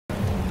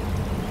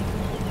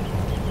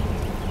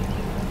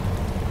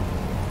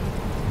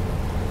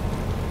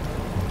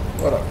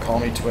What up, Call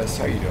Me Twist?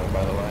 How you doing,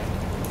 by the way?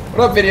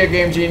 What up, Video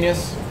Game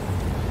Genius?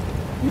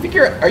 You think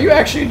are you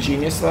actually a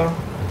genius, though?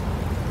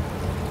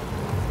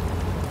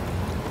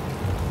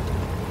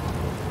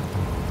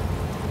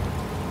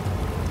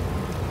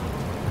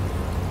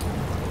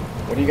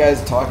 What are you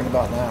guys talking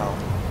about now?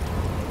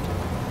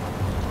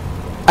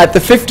 At the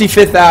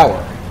 55th hour.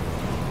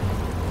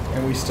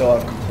 And we still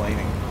have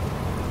complaining.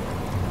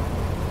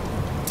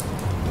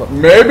 But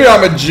maybe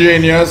I'm a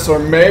genius, or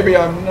maybe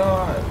I'm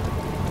not.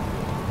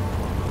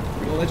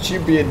 We'll let you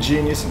be a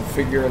genius and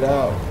figure it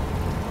out.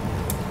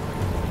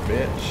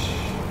 Bitch.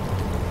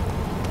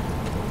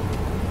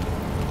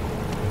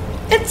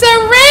 It's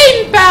a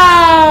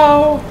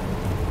rainbow!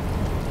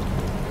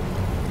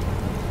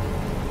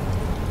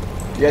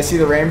 You guys see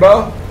the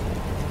rainbow?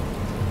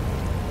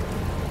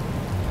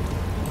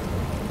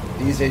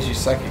 These days you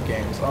suck at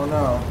games. Oh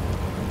no.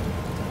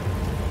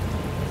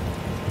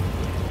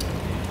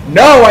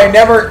 No, I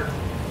never...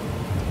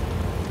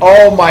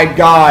 Oh my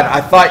god,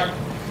 I thought...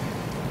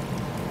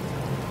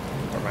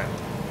 Never mind.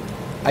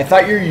 I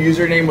thought your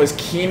username was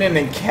Keenan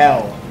and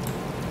Kel.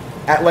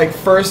 At like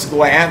first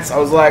glance, I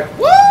was like,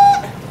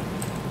 what?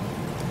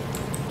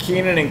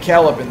 Keenan and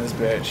Kel up in this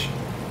bitch.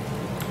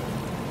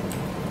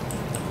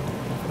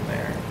 From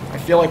there. I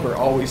feel like we're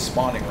always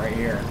spawning right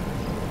here.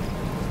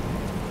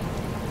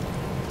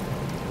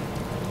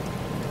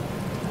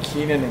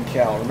 Keenan and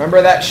Kel.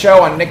 Remember that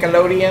show on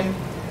Nickelodeon?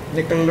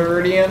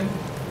 Nickelodeon?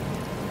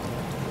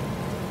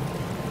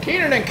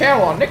 Keenan and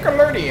Kel on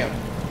Nickelodeon.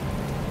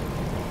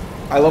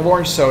 I love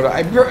orange soda.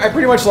 I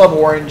pretty much love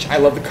orange. I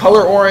love the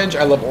color orange.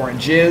 I love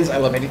oranges. I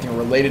love anything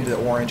related to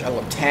orange. I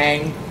love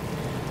Tang.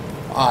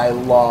 I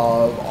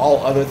love all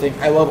other things.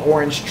 I love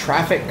orange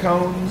traffic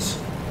cones.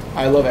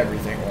 I love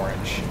everything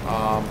orange.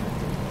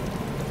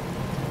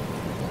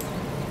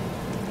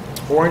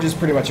 Orange is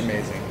pretty much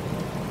amazing.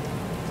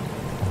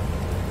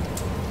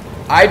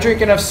 I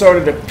drink enough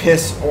soda to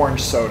piss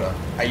orange soda.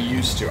 I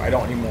used to. I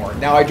don't anymore.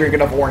 Now I drink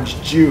enough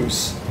orange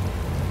juice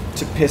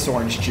to piss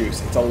orange juice.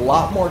 It's a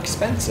lot more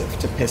expensive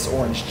to piss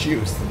orange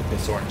juice than to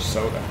piss orange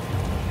soda.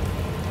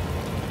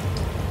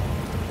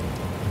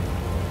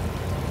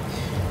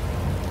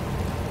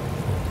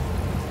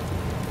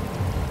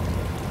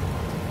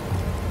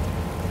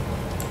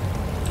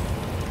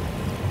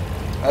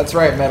 That's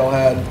right,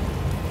 Metalhead.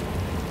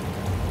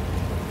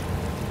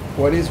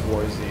 What is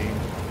Warzy?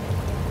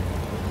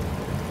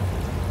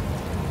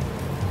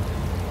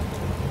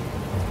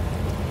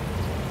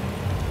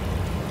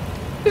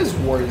 What is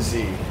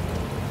Warzy?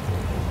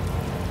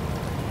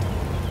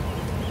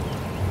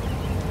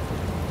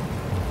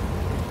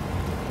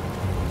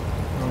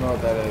 I don't know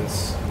what that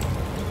is.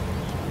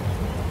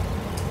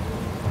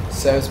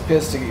 Says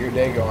piss to get your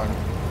day going.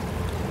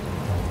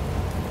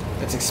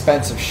 It's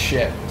expensive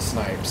shit,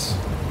 Snipes.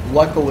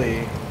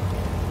 Luckily,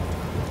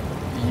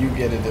 you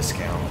get a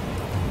discount.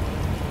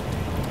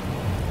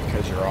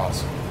 Because you're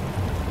awesome.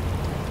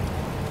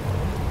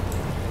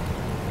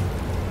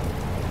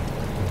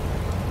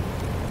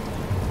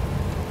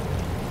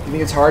 You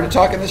think it's hard to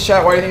talk in this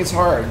chat? Why do you think it's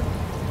hard?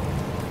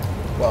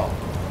 Well,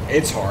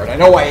 it's hard. I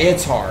know why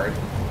it's hard.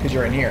 Because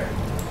you're in here.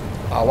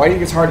 Why do you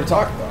think it's hard to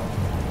talk, though?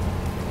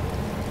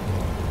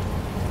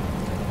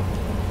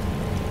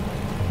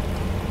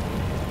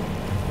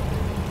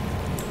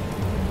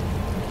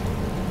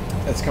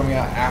 That's coming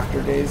out after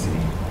DayZ.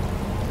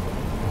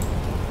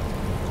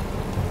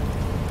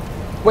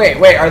 Wait,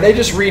 are they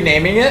just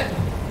renaming it?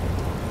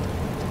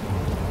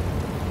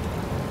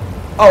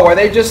 Oh, are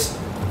they just...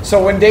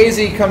 So when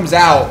DayZ comes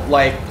out,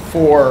 like,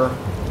 for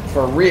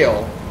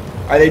real,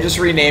 are they just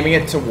renaming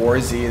it to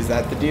Warzy? Is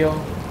that the deal?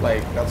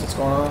 Like, that's what's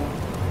going on?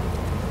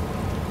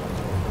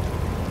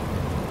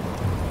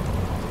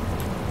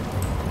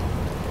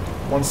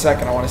 One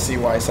second, I want to see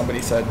why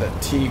somebody said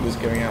that T was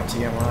giving out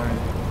TMI.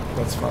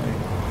 That's funny.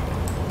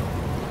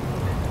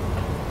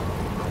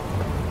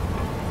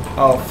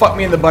 Oh, fuck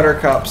me in the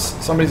buttercups.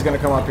 Somebody's gonna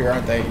come up here,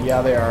 aren't they?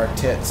 Yeah, they are.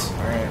 Tits.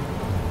 Alright.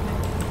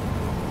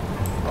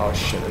 Oh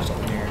shit, there's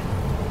something here.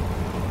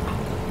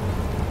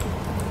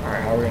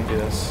 Alright, how are we gonna do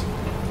this?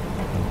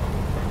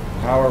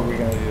 How are we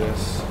gonna do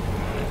this?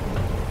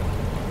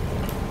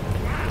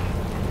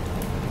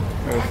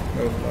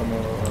 Move.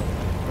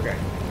 Okay.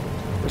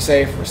 We're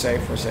safe.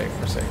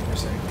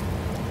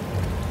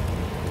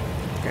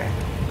 Okay.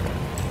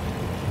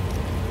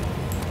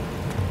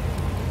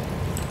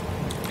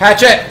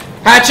 Hatchet!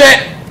 Hatchet!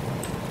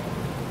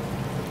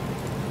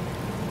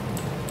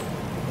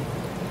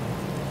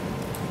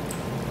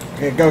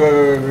 Okay, go.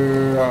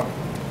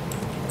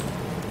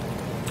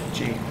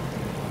 G.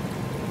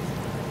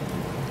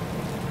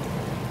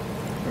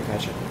 Move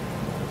hatchet.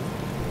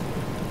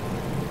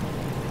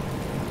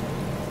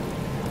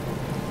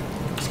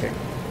 Escape.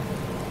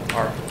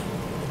 R.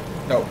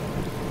 No.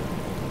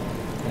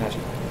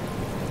 Hatchet.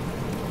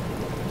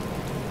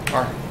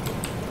 R.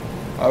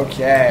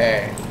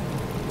 Okay.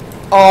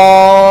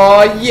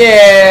 Oh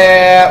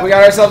yeah! We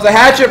got ourselves a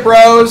hatchet,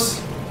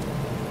 bros!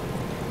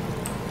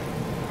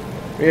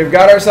 We have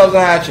got ourselves a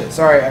hatchet.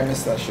 Sorry, I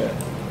missed that shit.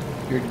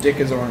 Your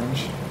dick is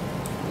orange.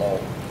 Lol.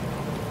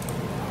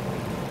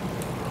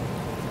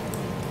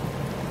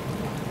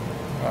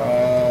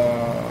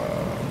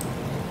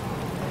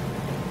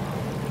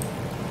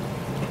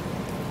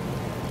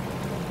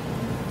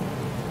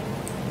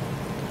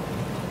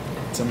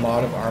 It's a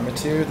mod of Arma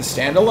 2. The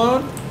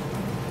standalone?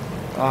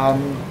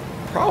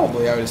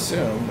 Probably, I would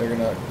assume.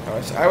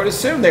 I would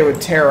assume they would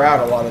tear out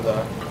a lot of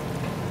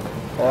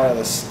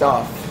the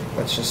stuff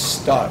that's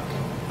just stuck.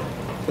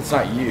 That's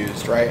not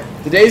used, right?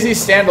 The DayZ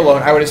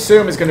standalone, I would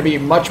assume, is going to be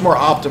much more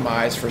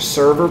optimized for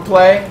server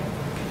play.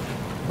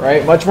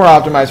 Right? Much more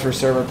optimized for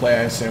server play,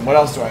 I assume. What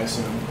else do I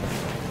assume?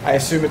 I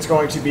assume it's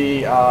going to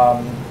be...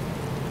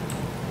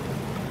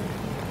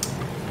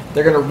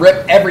 they're going to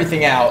rip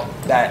everything out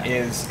that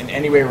is in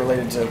any way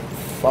related to...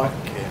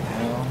 Fucking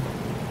hell.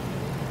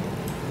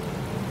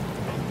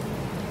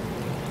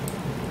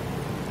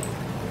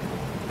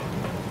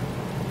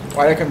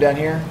 Why'd I come down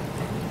here?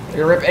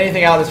 They're going to rip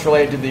anything out that's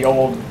related to the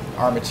old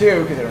Arma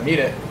 2 because they don't need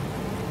it.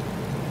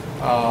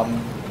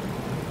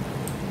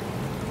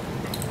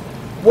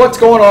 What's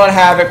going on,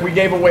 Havoc? We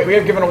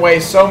have given away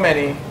so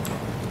many,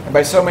 and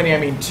by so many I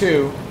mean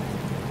 2.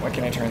 Why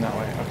can't I turn that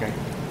way? Okay.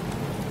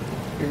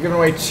 We've given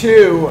away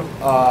 2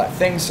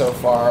 things so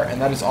far,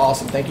 and that is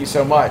awesome. Thank you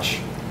so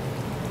much.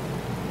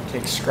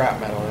 Take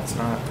scrap metal. That's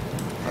not.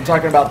 I'm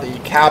talking about the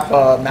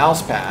Kappa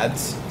mouse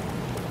pads.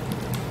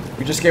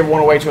 We just gave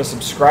one away to a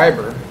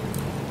subscriber.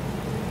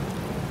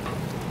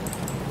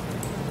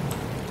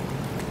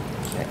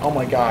 Okay. Oh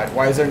my God!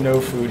 Why is there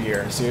no food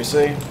here?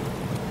 Seriously?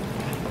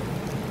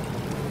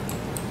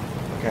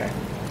 Okay.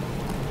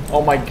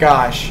 Oh my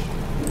gosh.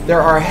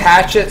 There are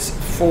hatchets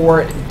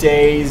for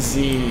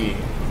DayZ.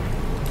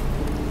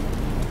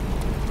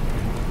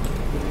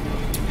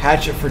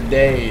 Hatchet for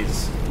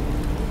days.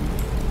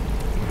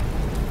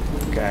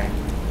 Okay.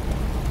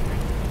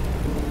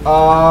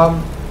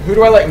 Who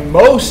do I like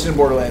most in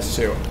Borderlands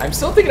 2? I'm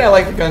still thinking I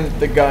like the gun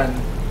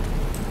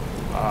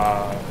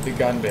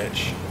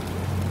bitch.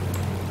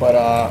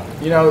 But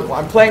you know,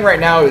 I'm playing right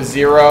now is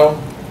Zero.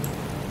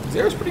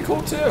 Zero's pretty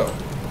cool too.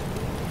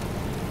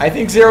 I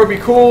think Zero would be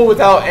cool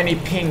without any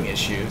ping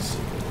issues.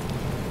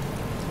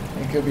 I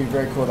think it would be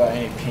very cool without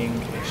any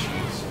ping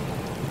issues.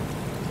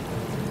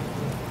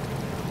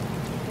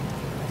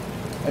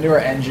 A newer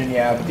engine,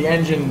 yeah, but the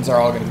engines are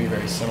all going to be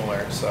very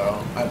similar.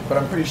 So, but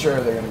I'm pretty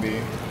sure they're going to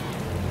be.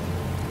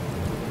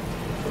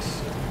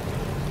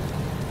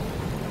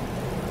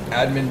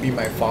 Admin be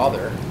my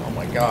father. Oh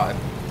my God.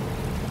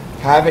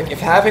 Havoc. If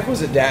Havoc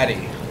was a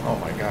daddy. Oh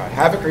my God.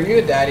 Havoc, are you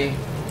a daddy?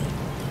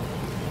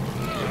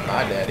 You're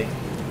my daddy.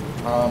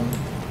 Oh,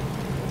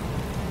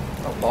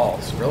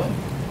 balls. Really?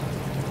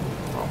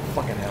 Oh,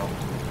 fucking hell.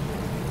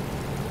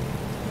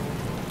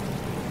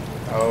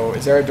 Oh,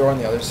 is there a door on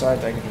the other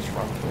side that I can just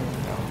run through?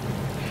 No.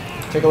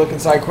 Take a look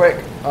inside quick.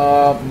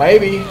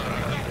 Maybe.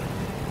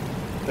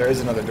 There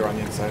is another door on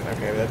the inside.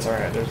 Okay, that's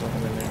alright. There's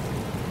nothing in there.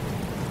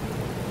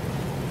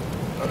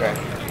 Okay.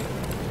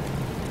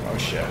 Oh,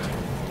 shit.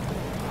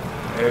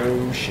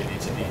 Oh, shitty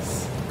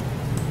titties.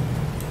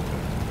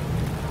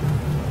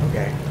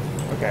 Okay.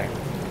 Okay.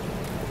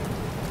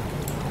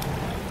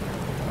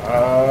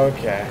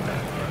 Okay.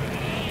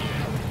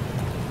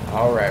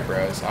 Alright,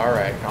 bros.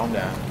 Alright, calm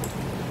down.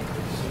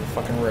 This is a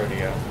fucking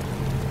rodeo.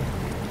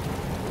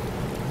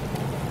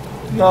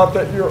 Not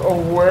that you're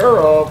aware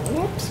of.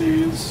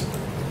 Whoopsies.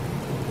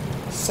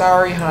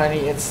 Sorry,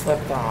 honey. It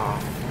slipped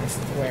off. I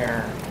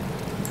swear.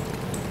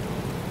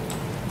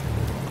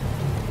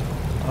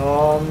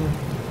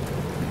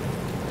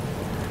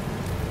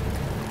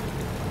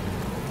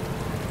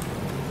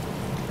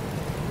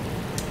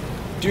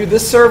 Dude,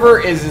 this server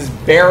is as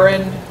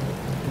barren.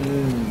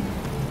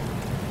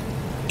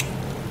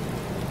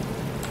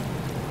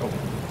 Oh.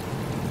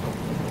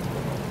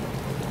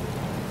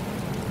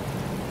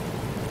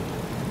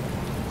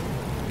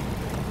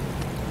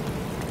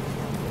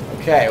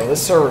 Okay, well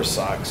this server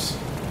sucks.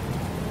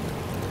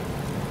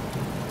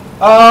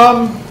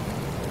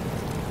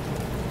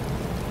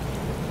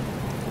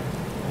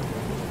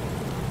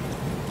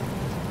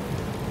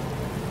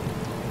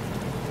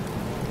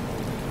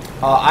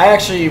 I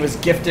actually was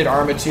gifted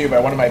Arma 2 by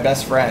one of my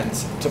best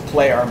friends to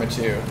play Arma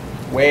 2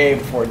 way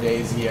before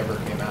DayZ ever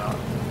came out.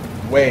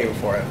 Way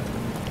before it.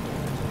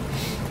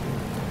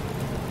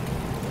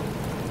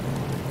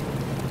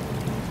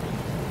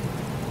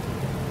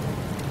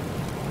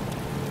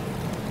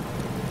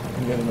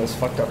 I'm getting those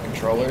fucked up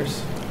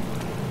controllers.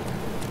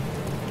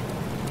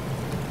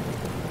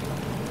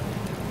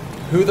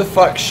 Who the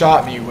fuck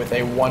shot me with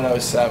a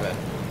 107?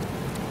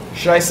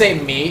 Should I say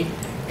me?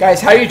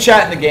 Guys, how do you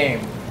chat in the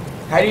game?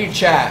 How do you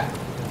chat?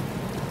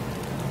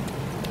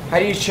 How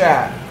do you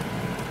chat?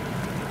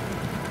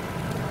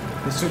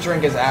 The switch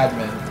rank is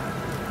admin.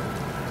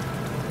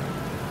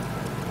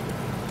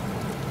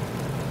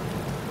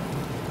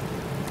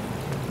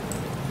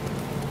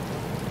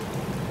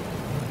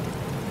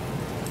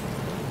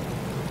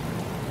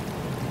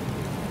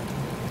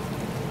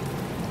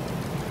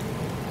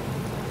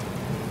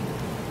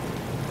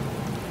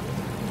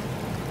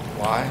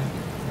 Why?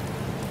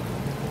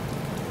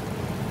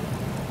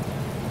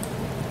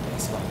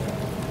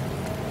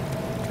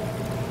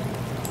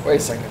 Wait a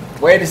second.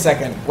 Wait a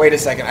second. Wait a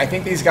second. I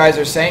think these guys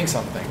are saying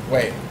something.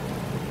 Wait.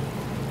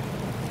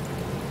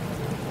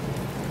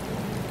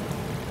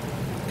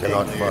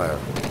 Cannot fire.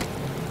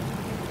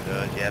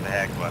 Does you have a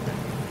hacked weapon?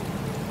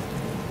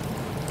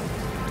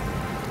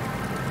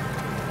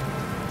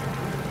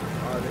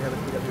 They have a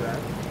TWS.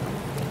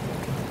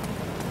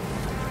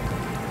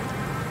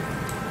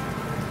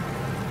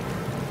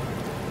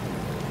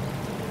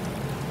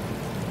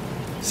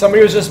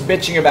 Somebody was just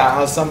bitching about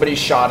how somebody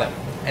shot him,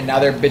 and now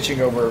they're bitching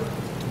over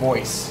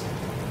voice.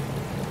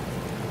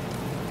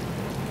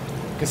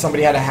 Because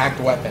somebody had a hacked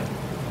weapon.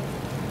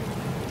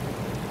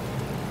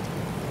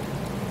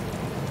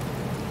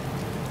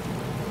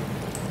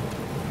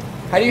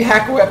 How do you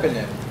hack a weapon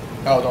in?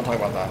 Oh, don't talk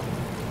about that.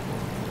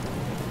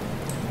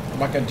 I'm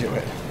not going to do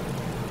it.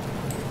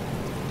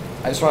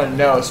 I just want to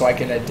know so I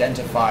can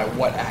identify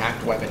what a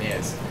hacked weapon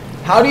is.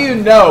 How do you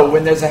know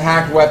when there's a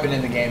hacked weapon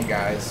in the game,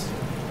 guys?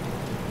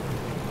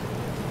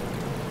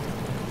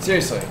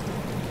 Seriously.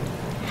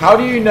 How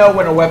do you know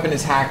when a weapon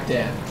is hacked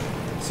in?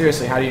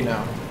 Seriously, how do you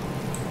know?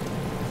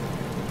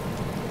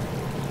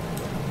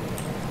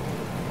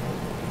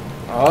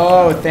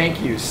 Oh,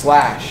 thank you.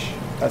 Slash.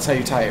 That's how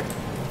you type.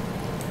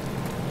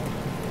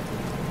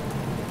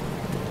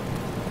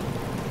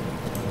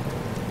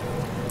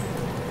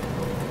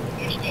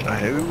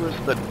 Who was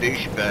the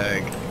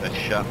douchebag that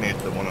shot me at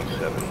the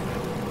 107?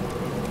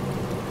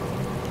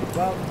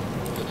 Well,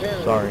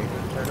 Sorry.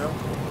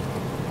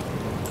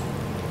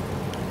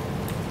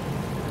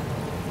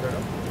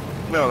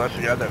 No, that's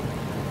the guy that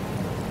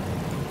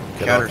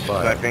Cannot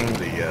fire. counter-sniping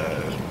the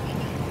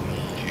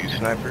G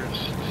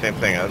snipers. Same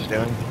thing I was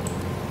doing.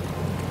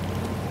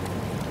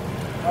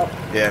 Oh.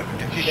 Yeah,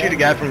 did you shoot a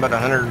guy from about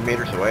 100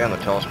 meters away on the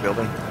tallest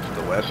building to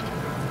the west?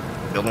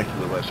 Building to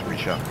the west where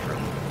he shot me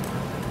from.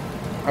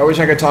 I wish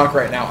I could talk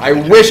right now. I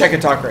wish I could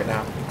talk right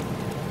now.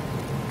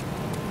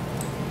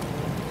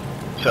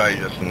 Sorry,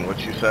 Justin,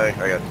 what'd you say?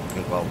 I got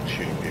involved with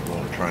shooting people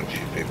or trying to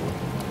shoot people.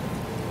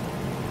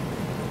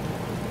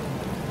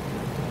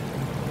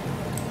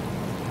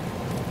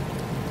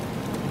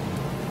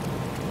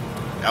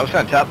 I was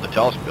on top of the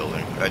tallest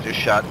building. I just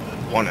shot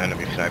one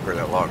enemy sniper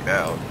that logged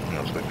out, and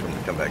I was waiting for him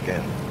to come back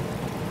in.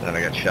 And then I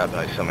got shot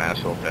by some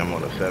asshole at the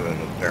M107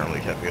 and apparently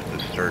kept me at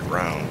this third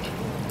round.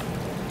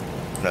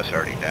 And that's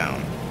already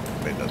down.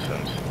 Made no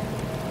sense.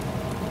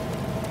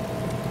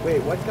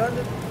 Wait, what gun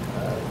did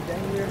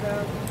Dangler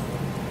have?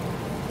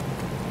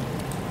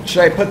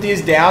 Should I put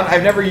these down?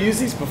 I've never used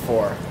these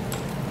before.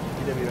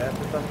 TWS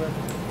or something?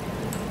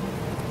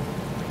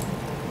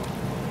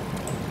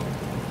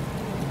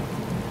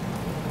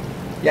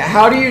 Yeah,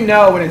 how do you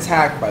know when it's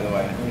hacked, by the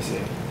way? Let me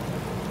see.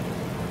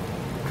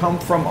 Come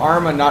from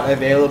Arma, not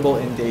available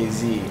in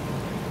DayZ.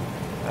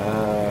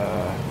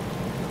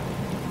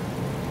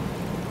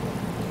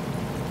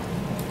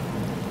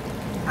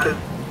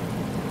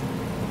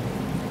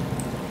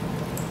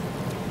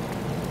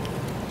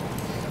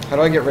 How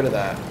do I get rid of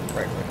that?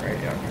 Right click, right?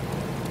 Yeah, okay.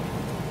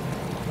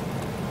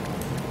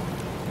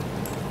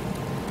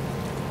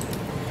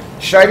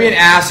 Should I be an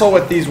asshole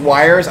with these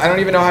wires? I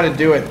don't even know how to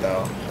do it,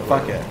 though.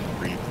 Fuck it.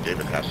 Read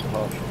David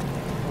Hasselhoff.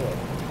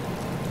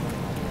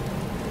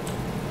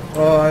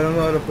 Oh, I don't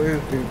know how to play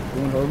this game.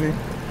 You wanna help me?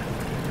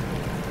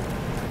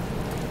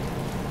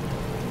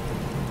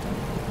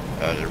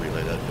 How to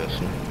relay that,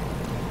 Justin?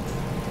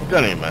 It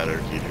doesn't even matter,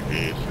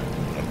 GGBs.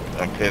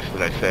 I'm pissed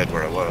that I said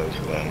where I was,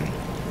 then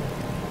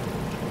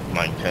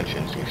my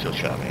intentions, he still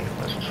shot me.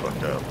 That's what's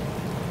fucked up.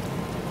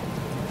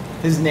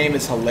 His name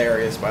is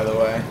hilarious, by the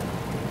way.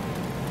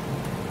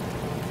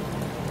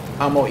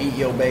 I'm gonna eat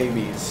your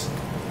babies.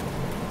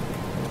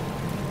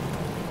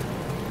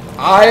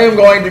 I am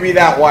going to be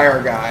that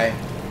wire guy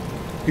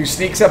who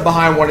sneaks up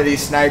behind one of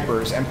these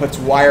snipers and puts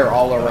wire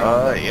all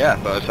around them. Yeah,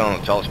 but it's on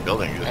the tallest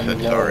building. You just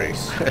And said sorry.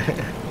 walls.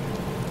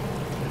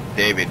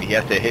 David, you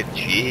have to hit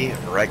G,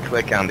 right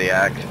click on the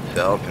axe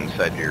itself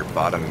inside your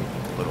bottom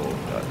little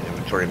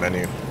inventory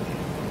menu.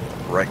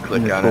 Right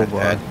click on it,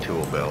 add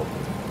tool belt.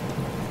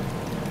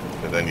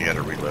 And then you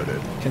gotta reload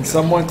it. Can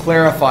someone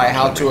clarify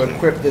how to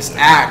equip this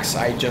axe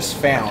I just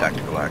found?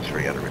 Tactical axe where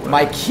you gotta reload.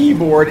 My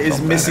keyboard is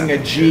Don't missing a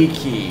badass G shit.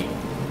 key.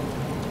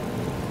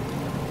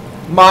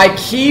 My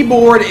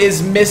keyboard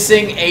is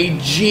missing a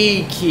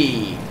G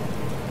key.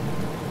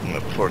 And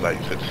before that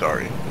you said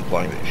sorry,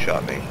 implying that you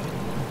shot me.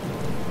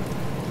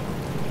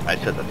 I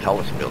said the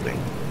tallest building.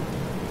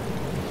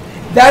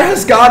 That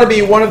has got to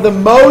be one of the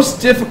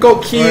most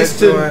difficult keys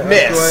to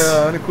miss.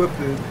 So I unequipped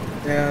it,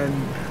 and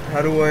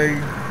how do I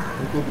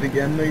equip it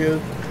again, I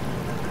guess?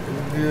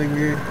 It's feeling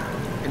weird.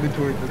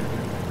 Inventory system.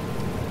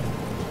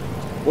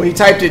 Well, he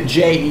typed it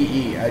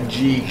J-E-E, a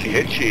G You key.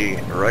 hit G,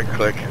 right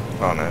click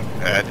on it,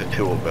 add the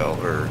tool belt,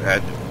 or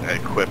add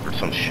equip or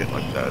some shit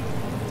like that.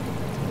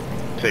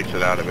 Takes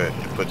it out of it,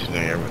 puts it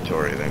in your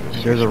inventory, then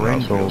just There's a mouse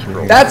rainbow wheel over scroll.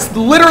 here. That's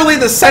literally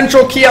the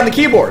central key on the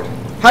keyboard.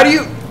 How do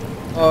you...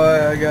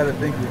 Oh, I got it.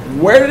 Thank you.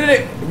 Where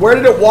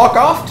did it walk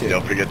off to?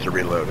 Don't forget to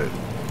reload it.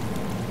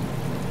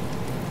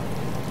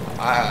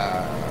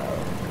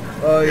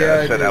 Oh, yeah,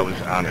 I said did. I was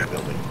on the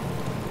building.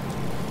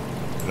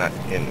 Not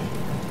in.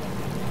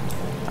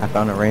 I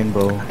found a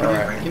rainbow.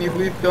 Can you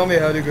please tell me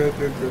how to go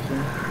through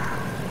Christmas?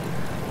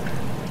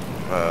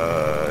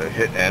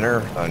 Hit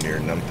enter on your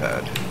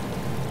numpad.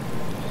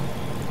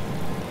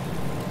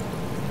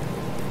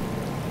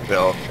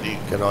 Phil,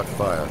 Cannot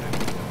fire.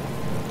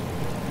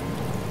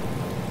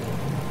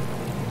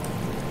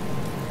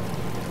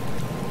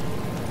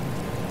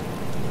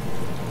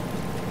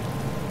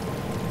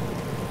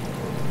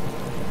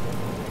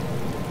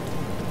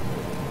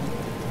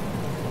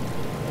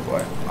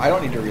 What? I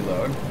don't need to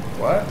reload.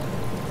 What?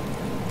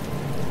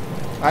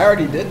 I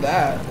already did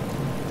that.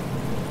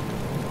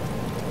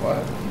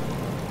 What?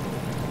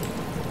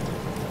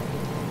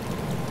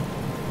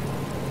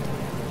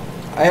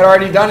 I had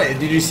already done it.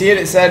 Did you see it?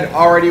 It said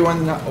already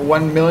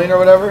 1 million or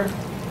whatever.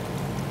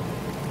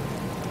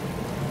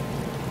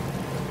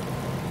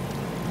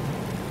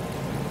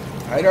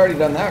 I had already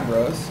done that,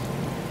 bros.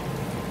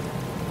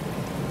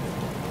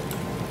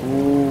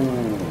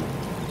 Ooh.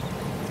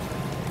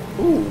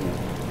 Ooh.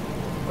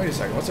 Wait a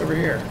second. What's over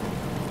here?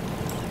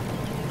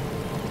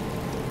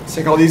 Let's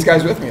take all these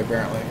guys with me,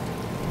 apparently.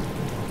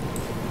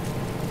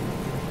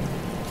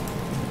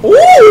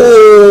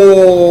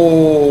 Ooh!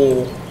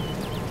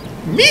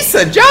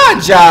 Misa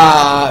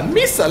Jaja!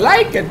 Misa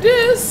like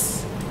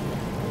this!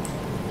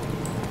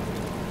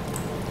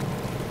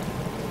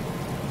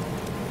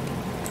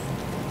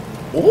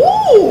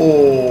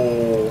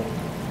 Ooh!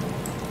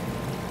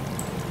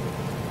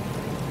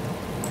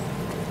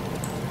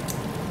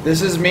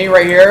 This is me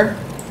right here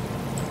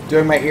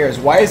doing my ears.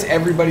 Why is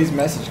everybody's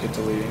message get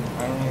deleted?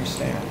 I don't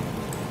understand.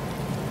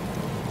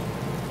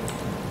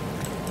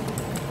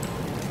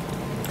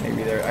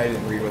 Maybe I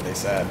didn't read what they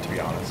said, to be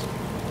honest.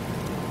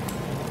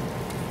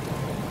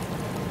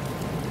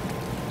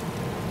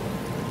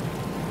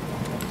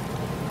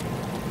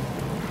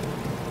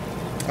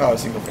 Oh,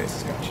 single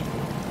faces, gotcha.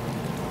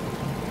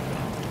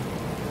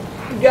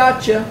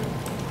 Gotcha.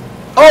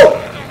 Oh!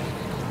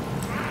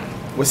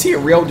 Was he a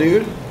real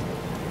dude? I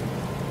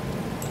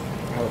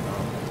don't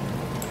know.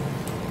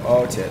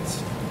 Oh,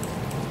 tits.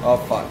 Oh,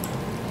 fuck.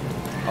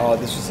 Oh,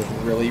 this was a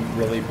really,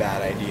 really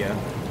bad idea.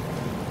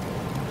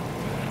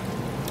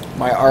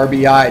 My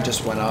RBI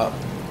just went up.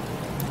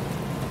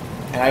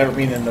 And I don't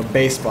mean in the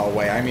baseball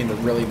way, I mean the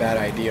really bad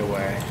idea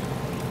way.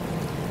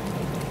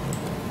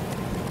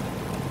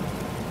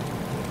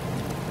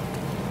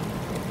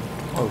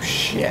 Oh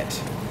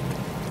shit.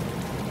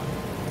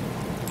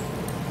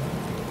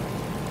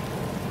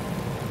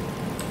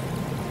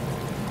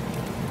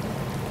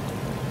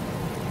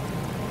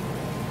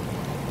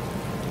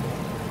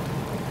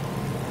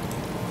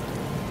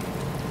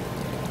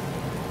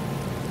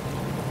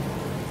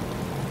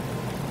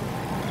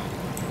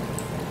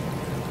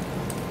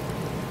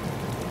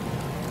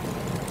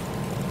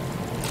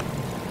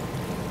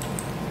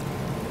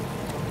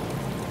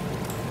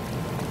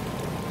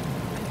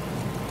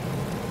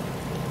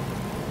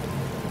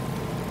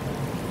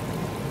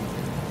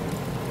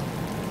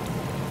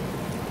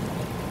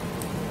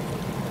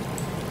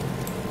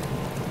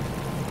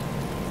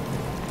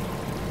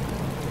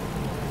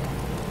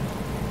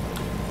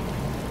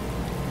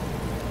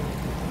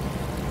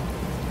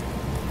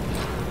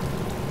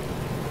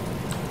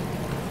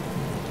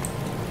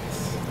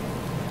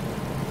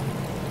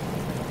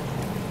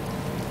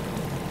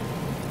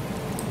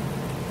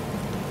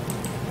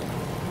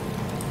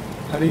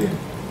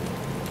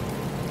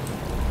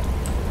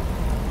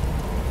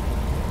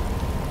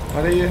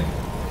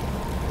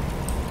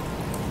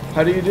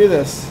 How do you do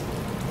this?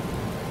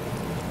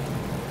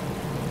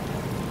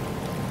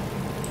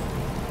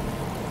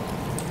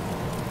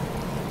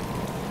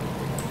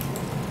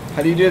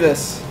 How do you do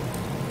this?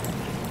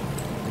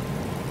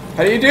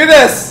 How do you do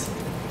this?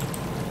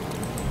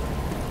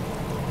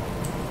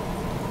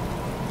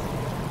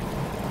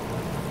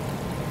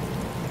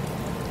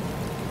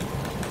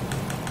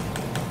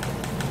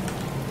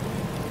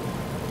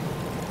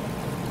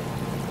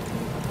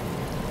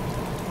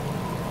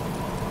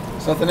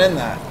 There's nothing in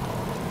that.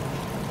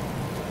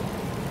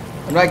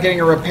 I'm not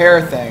getting a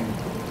repair thing.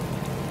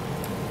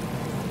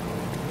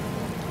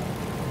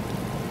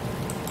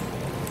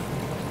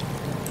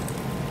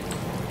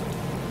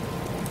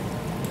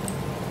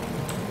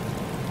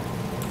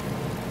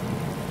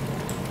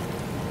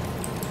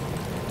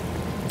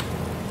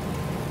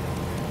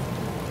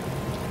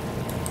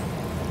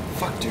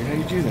 Fuck, dude, how do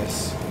you do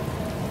this?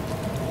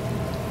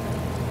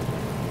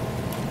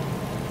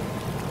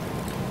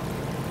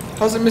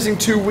 How's it missing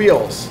 2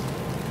 wheels?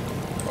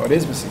 Oh, it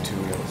is missing 2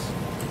 wheels.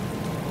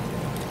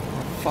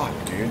 Oh, fuck,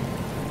 dude.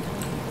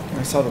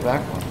 I saw the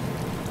back one.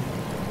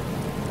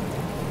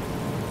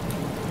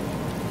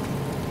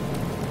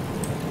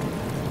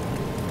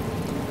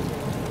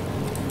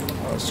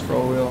 Oh,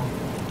 scroll wheel.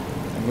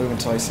 I move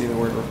until I see the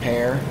word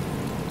repair.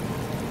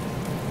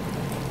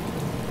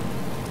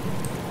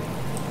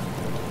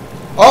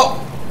 Oh!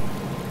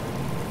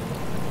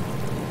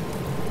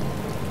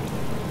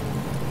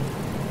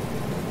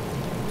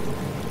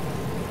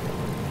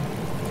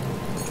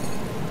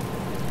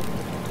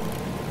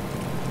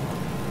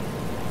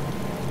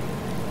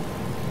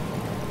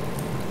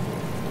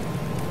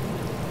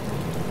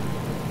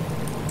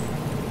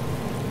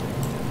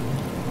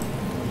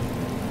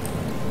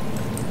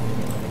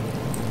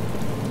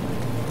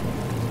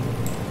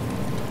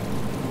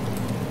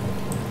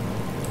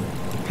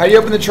 How do you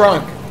open the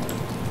trunk?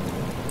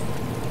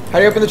 How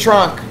do you open the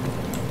trunk?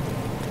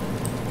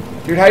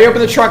 Dude, how do you open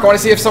the trunk? I want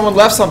to see if someone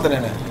left something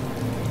in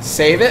it.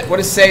 Save it? What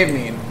does save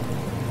mean?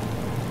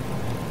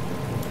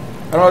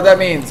 I don't know what that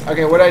means.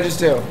 Okay, what did I just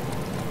do?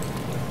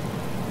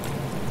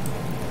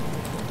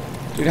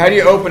 Dude, how do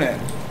you open it?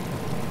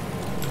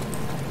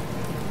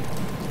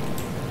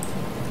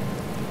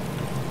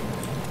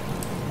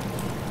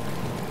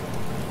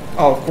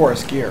 Oh, of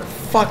course, gear.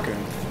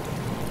 Fucking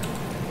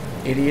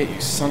idiot,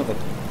 you son of a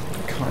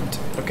cunt.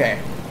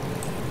 Okay.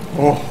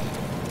 Oh.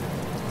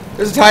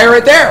 There's a tire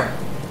right there.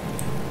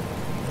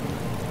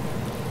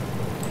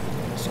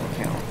 This don't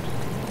count.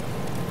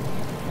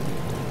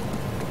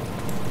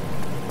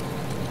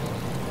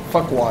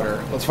 Fuck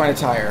water. Let's find a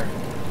tire.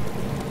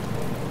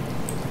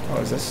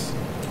 Oh, is this?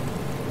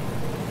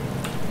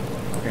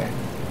 Okay.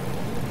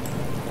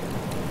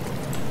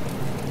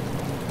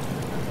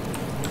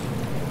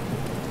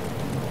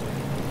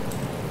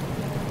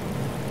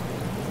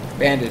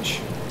 Bandage.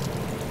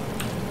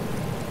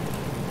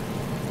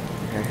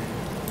 Okay.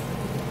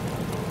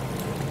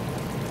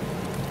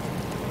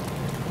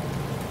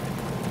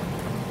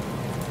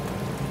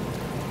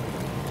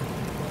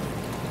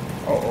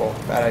 Oh,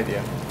 bad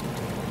idea.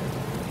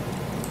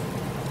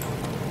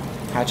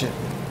 Hatchet.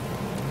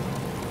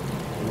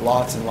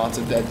 Lots and lots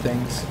of dead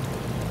things.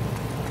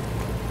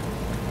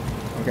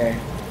 Okay.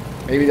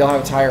 Maybe they'll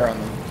have a tire on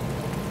them.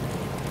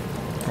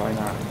 Probably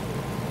not.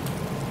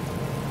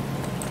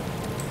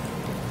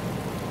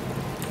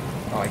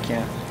 Oh, I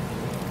can't.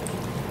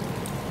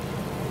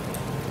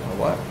 Oh,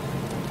 what?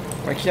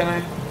 Why can't I?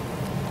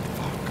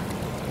 Fuck.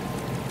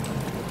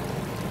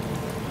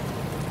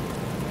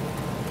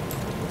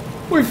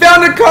 We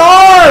found a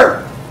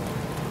car!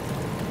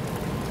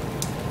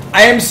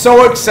 I am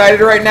so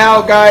excited right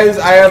now, guys.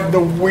 I have the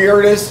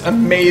weirdest,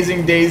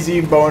 amazing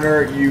DayZ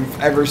boner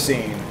you've ever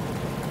seen.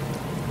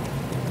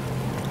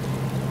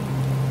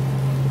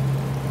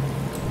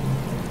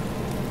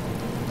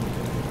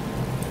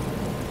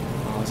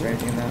 Oh, is there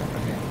anything in that?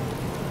 Okay.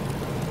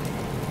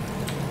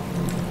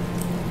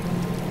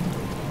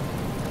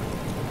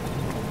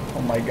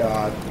 Oh my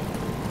god.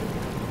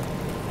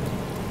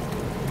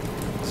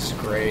 This is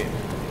great.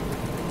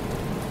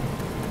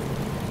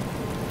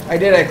 I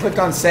did, I clicked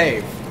on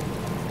save.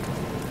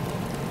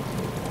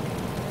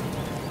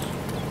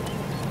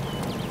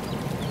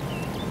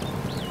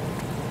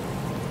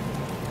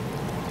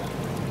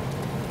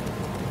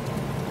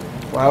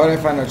 Why would I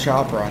find no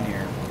chopper on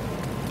here?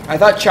 I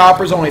thought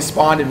choppers only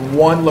spawned in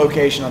one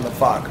location on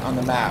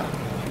the map.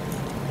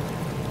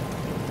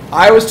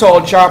 I was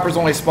told choppers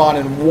only spawn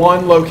in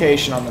one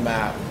location on the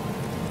map.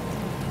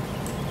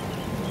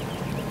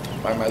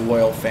 By my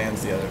loyal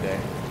fans the other day.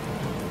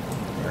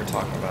 We were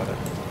talking about it.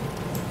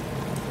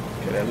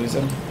 Did I lose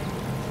him?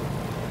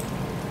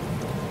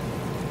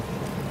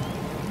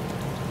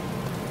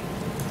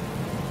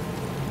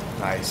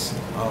 Nice.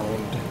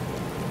 Owned.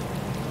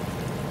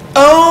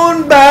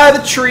 Owned by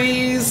the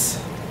trees.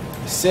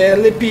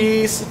 Silly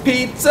piece of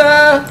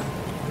pizza.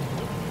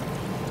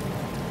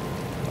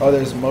 Oh,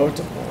 there's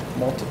multiple.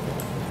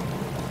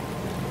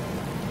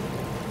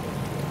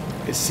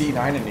 Is C9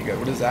 any good?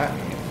 What does that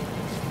mean?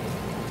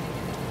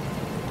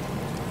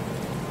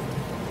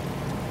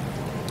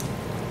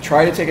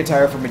 Try to take a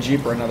tire from a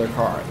Jeep or another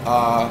car.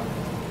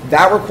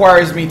 That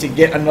requires me to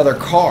get another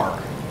car.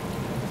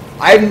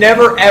 I've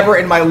never ever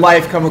in my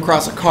life come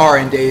across a car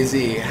in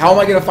DayZ. How am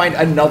I going to find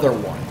another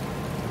one?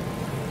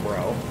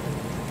 Bro.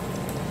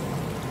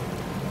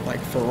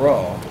 Like, for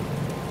real.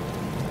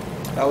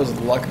 That was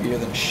luckier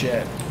than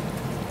shit.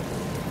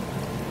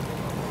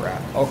 Oh,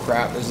 crap. Oh,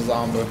 crap. There's a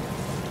zombie.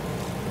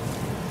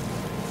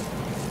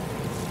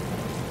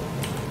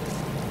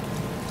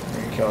 I'm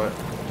going to kill it.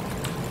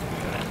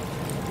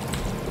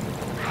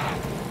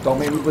 Don't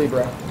make me bleed,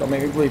 bro. Don't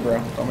make me bleed,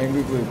 bro. Don't make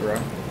me bleed, bro.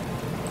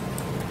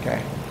 Okay.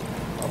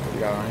 I'll put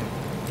you out on you.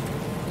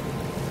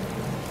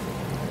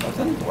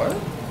 Nothing? What?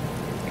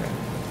 Okay.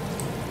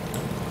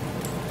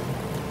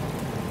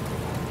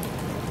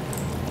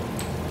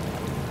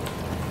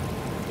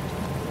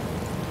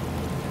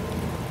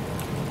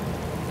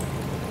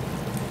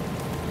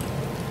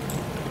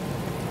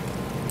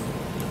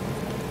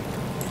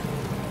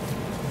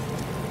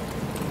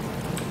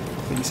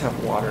 Please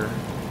have water.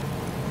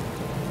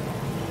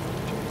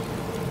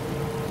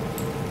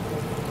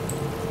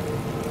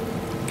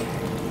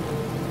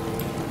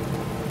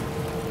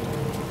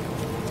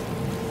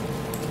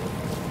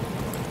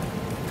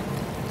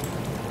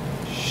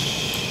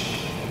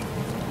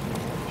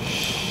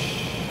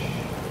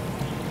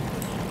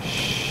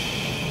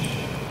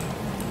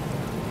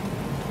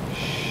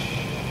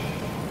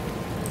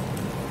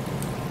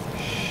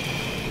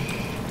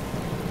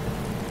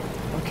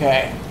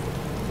 Okay.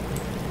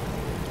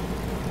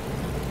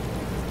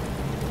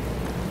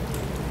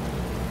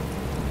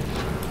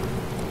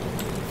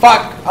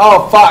 Fuck!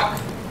 Oh, fuck!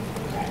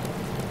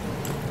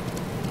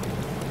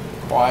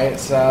 Quiet,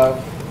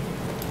 Sev.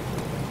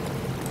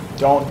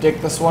 Don't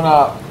dick this one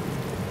up.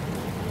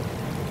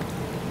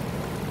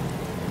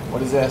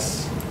 What is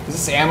this? Is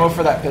this ammo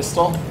for that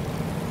pistol?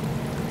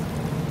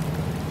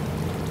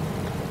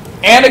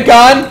 And a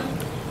gun.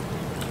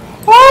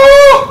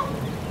 Oh!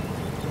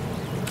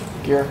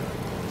 Gear.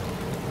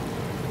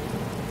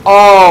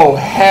 Oh,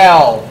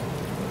 hell.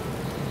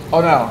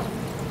 Oh, no. No.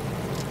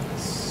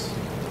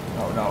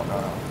 Oh, no.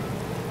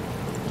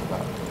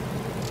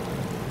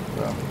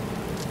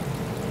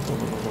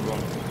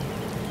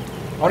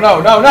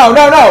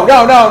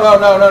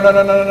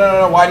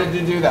 Why did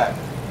you do that?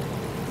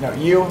 No,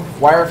 you,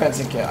 wire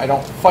fencing kit. I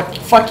don't,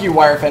 fuck you,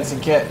 wire fencing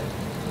kit.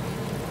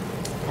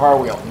 Car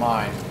wheel,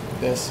 mine.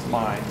 This,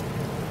 mine.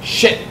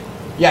 Shit.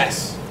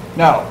 Yes.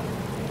 No.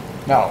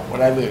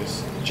 What'd I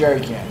lose?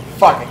 Jerry can.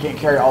 Fuck, I can't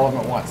carry all of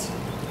them at once.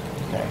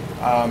 Okay,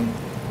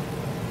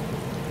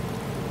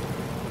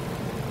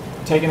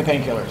 taking the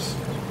painkillers.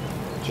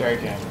 Jerry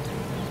can.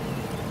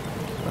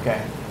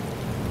 Okay.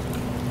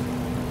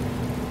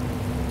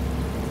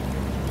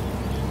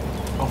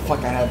 Oh fuck,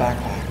 I had a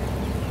backpack.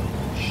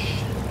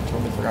 Shit, I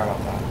totally forgot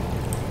about that.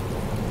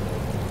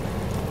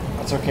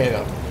 That's okay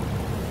though.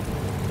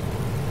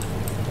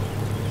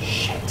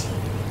 Shit.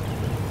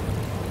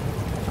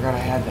 I forgot I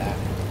had that.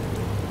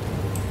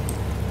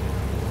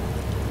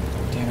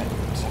 Damn it.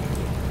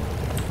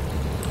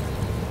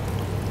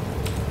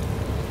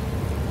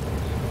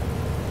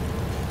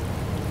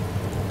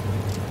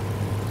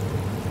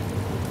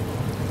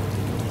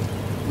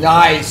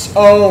 Nice!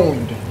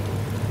 Owned!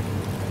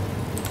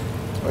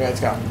 Okay, let's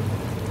go.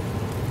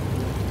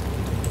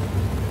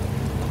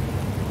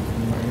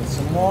 I need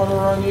some water,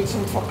 I need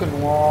some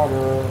fucking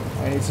water.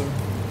 I need some...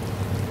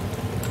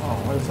 Oh,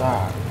 what is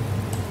that?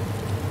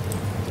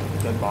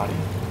 Dead body.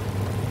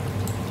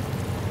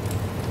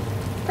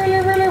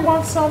 Really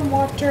want some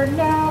water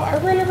now. I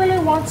really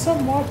want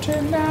some water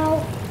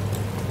now.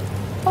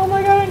 Oh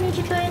my god, I need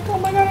to drink. Oh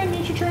my god, I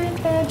need to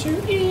drink. And to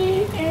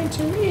eat, and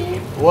to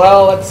eat.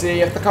 Well, let's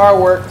see if the car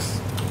works.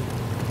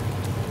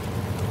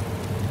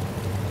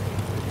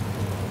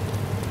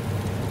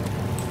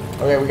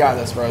 Okay, we got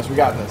this, bros. We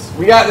got this.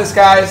 We got this,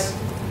 guys.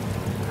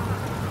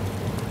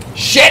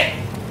 Shit!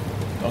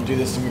 Don't do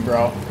this to me,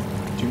 bro.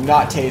 Do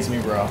not tase me,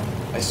 bro.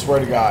 I swear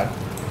to God.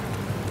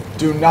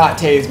 Do not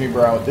tase me,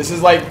 bro. This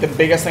is like the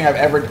biggest thing I've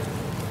ever...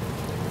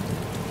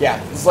 Yeah,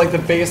 this is like the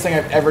biggest thing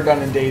I've ever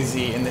done in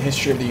DayZ in the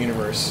history of the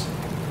universe.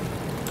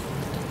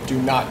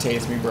 Do not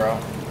tase me, bro.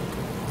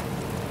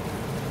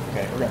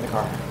 Okay, we're getting the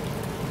car.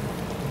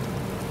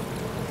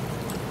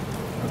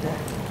 Okay.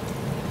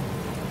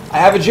 I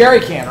have a jerry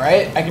can,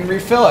 right? I can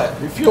refill it,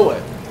 refuel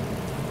it.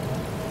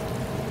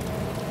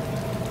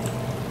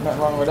 Nothing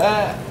wrong with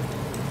that.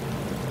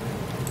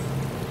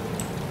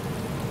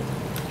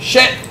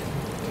 Shit!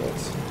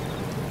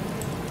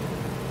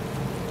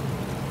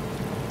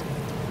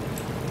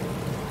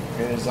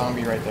 Okay, there's a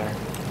zombie right there.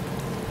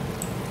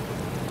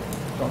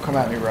 Don't come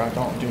at me, bro.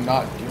 Do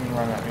not even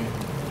run at me.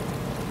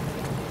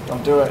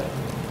 Don't do it.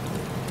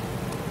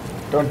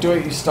 Don't do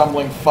it, you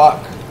stumbling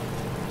fuck.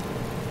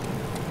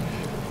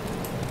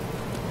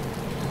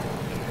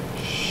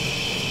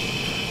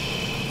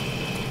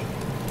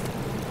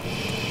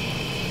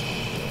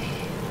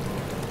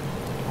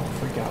 Don't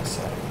freak out,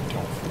 Seth.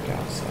 Don't freak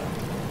out, Seth.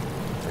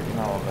 Freaking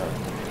out a little bit.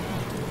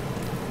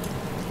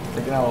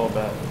 Freaking out a little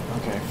bit.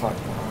 Okay, fuck.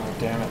 Oh,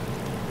 damn it.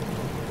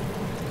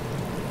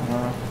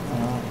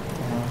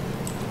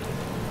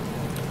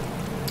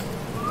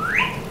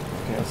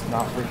 Okay, let's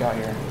not freak out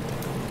here.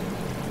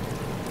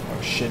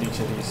 Oh, shitty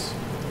titties.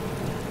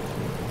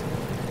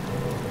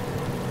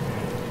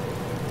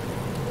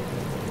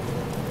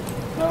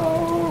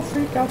 No,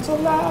 freak out so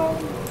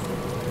loud.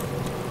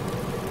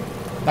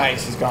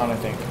 Nice, he's gone, I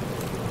think.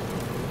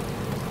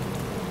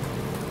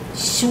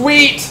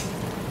 Sweet!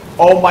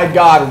 Oh my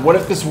god, what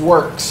if this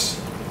works?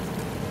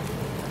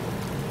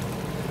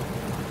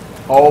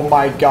 Oh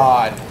my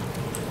god.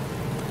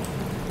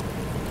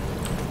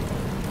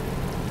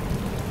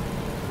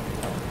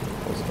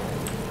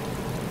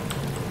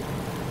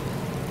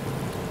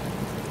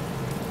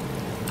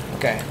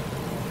 Okay.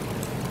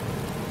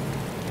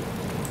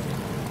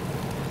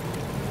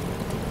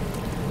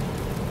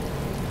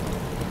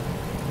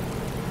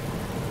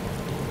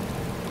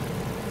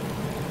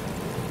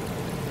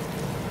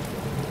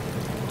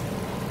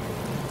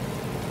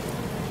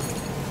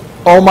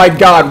 Oh my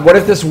god, what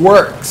if this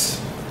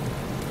works?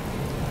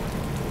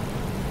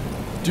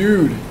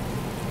 Dude.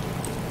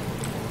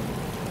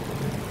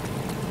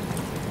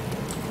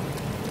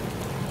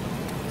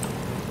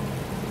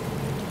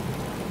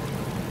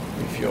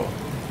 Refuel.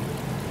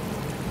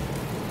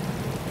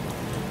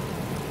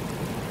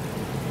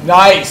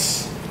 Nice.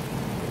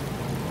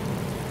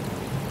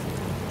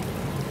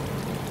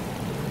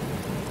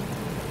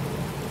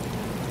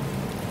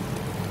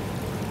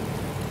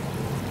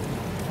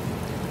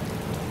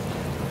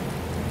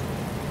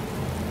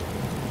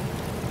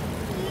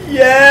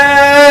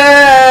 Yeah!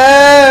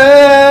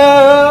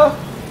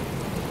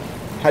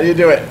 How do you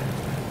do it?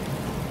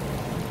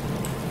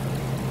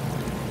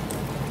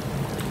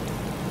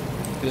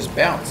 It just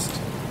bounced.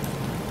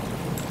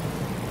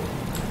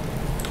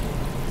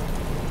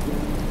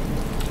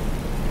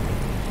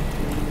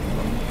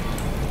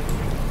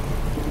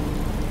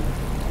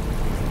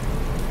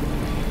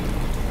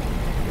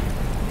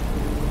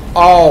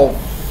 Oh,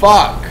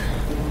 fuck.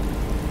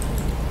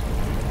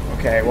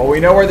 Okay, well, we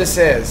know where this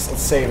is.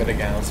 Let's save it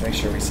again. Let's make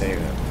sure we save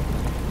it.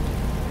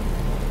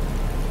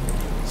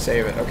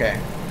 Save it. Okay.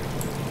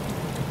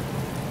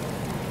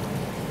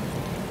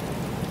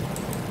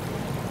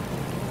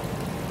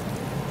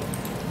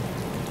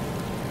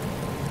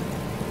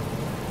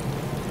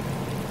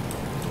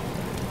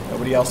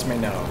 Nobody else may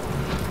know.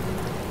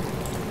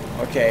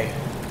 Okay.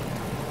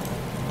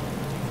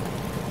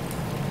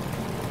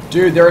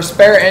 Dude, there are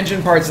spare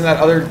engine parts in that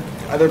other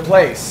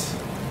place.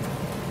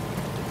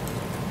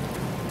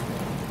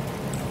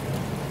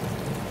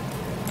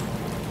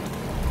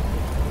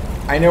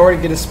 I know where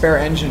to get a spare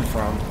engine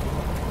from.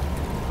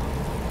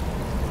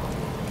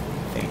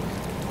 I think.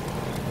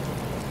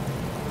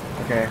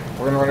 Okay,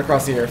 we're gonna run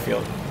across the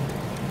airfield.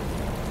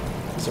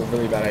 These are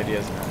really bad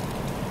ideas now.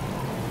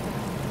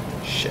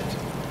 Shit.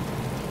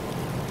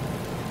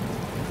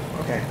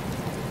 Okay.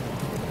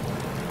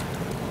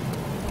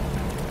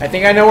 I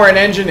think I know where an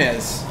engine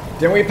is.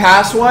 Didn't we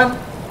pass one?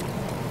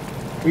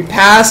 We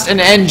passed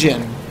an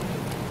engine.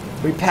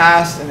 We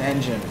passed an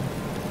engine.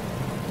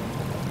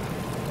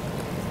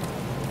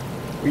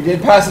 We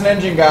did pass an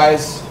engine,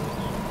 guys.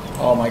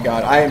 Oh my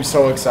god, I am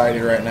so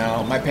excited right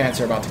now. My pants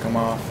are about to come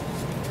off.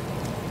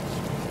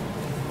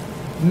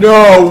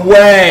 No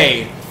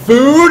way!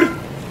 Food?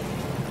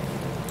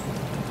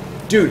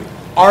 Dude,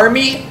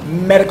 Army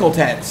medical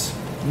tents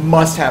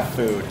must have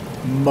food.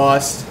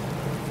 Must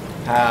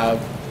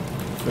have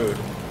food.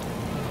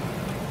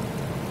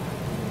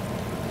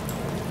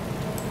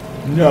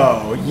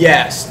 No,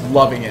 yes,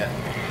 loving it.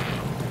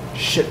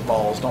 Shit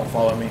balls, don't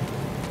follow me.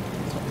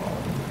 Don't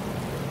follow me.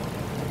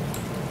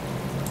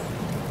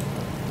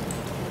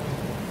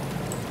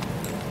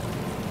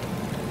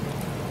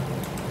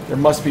 There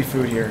must be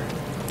food here.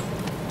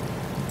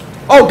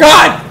 Oh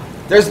god!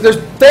 There's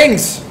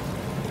things!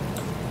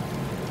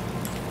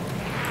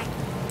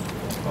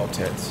 Oh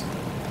tits.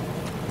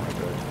 Not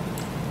good.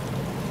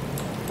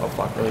 Oh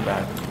fuck, really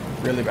bad.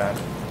 Really bad.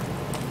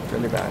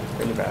 Really bad.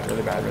 Really bad.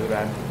 Really bad. Really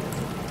bad.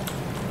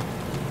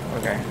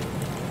 Okay.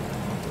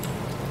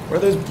 Where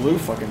are those blue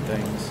fucking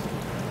things?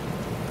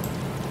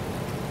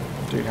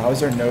 Dude, how is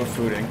there no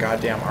food in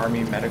goddamn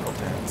Army medical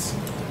tents?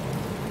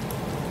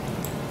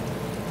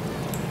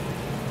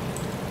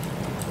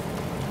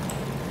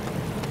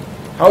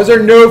 How is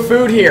there no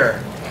food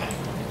here?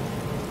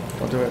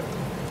 Don't do it.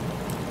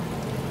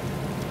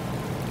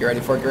 Get ready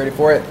for it, get ready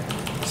for it.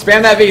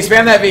 Spam that V,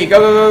 spam that V. Go,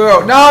 go, go,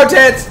 go. No,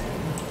 tits!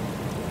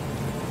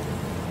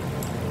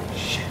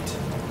 Shit.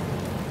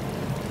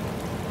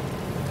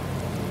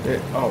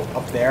 Oh,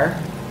 up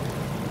there?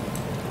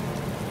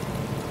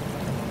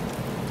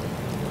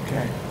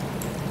 Okay.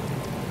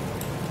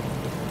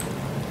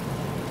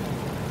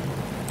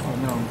 Oh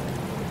no.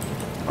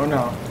 Oh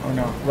no, oh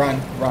no. Run,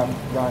 run,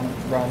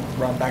 run, run,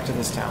 run back to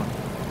this town.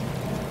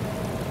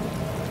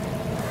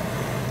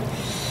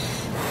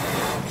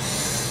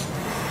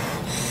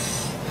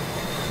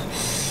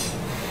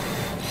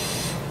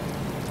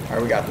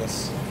 Alright, we got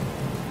this.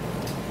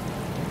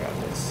 We got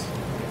this.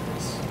 We got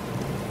this.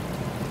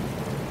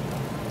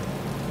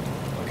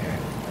 Okay.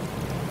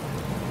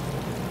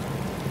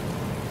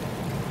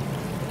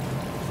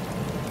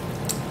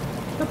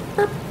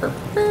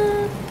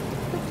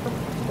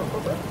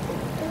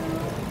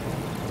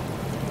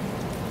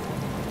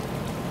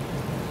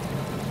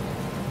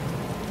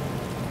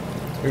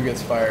 Who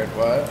gets fired?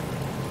 What?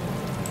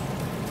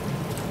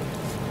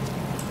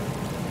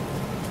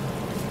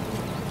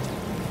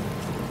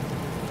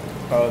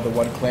 Oh, the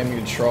one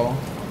claiming to troll?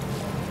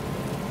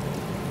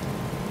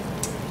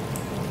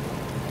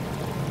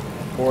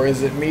 Or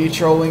is it me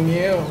trolling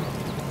you?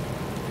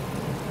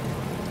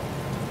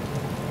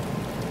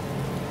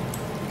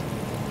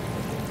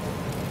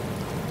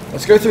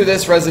 Let's go through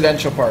this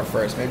residential part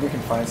first. Maybe we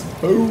can find some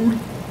food.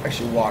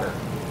 Actually, water.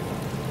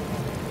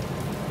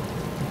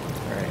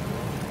 Alright.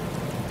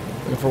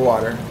 Looking for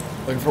water.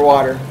 Looking for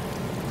water.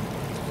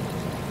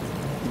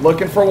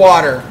 Looking for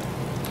water.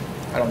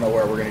 I don't know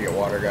where we're gonna get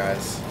water,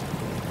 guys.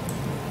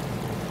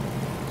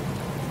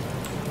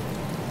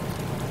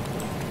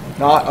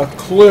 Not a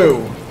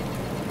clue.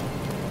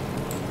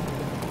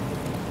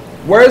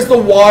 Where's the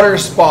water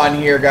spawn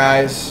here,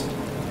 guys?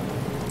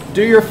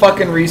 Do your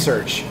fucking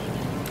research.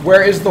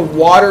 Where is the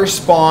water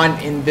spawn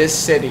in this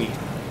city?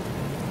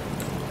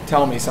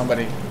 Tell me,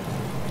 somebody.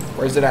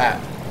 Where's it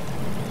at?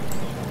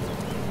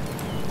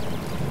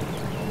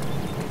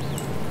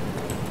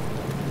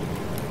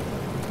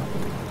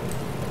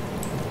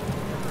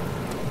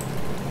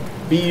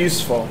 Be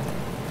useful.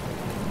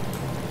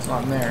 It's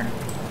not in there.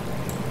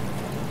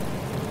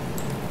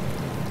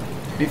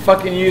 Be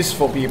fucking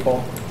useful,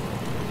 people.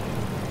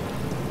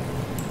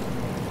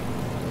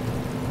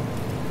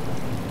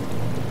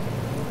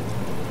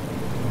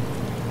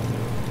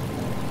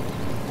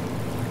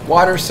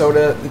 Water,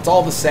 soda, it's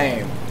all the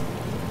same.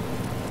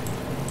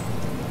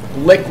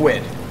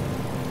 Liquid.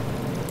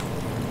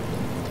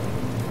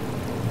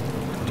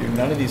 Dude,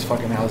 none of these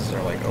fucking houses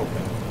are like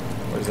open.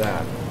 What is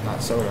that?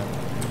 Not soda.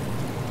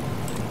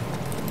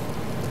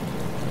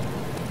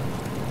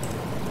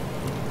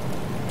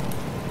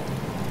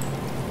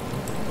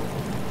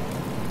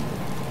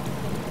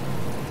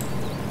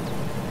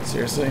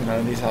 Seriously? None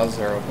of these houses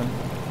are open?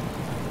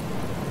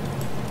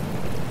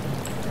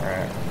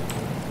 Alright.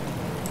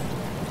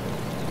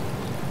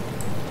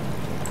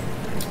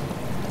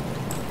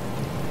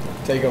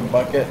 Take a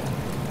bucket.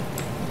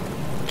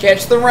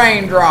 Catch the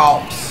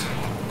raindrops!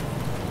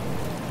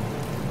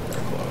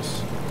 Very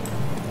close.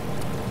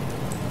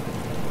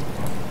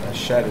 That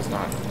shed is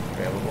not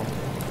available.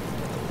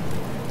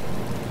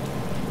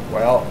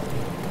 Well,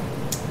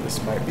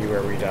 this might be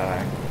where we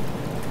die.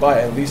 But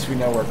at least we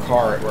know where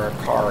a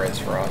car is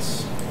for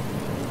us.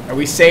 And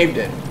we saved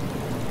it.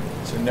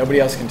 So nobody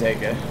else can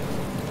take it.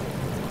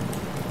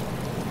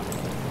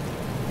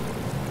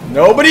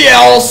 Nobody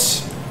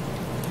else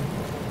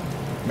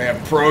may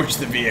approach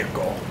the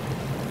vehicle.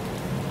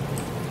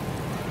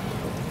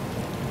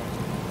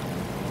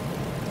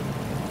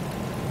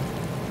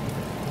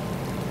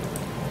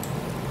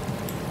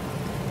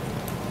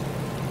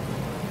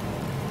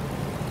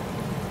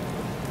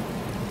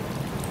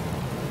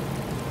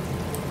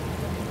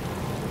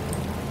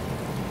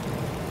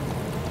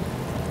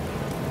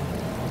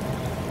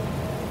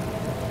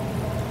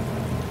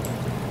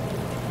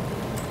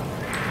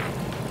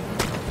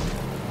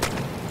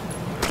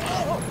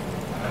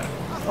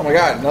 Oh my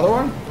god, another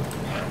one?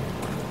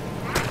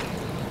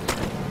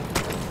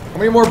 How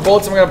many more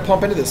bullets am I gonna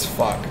pump into this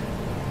fuck?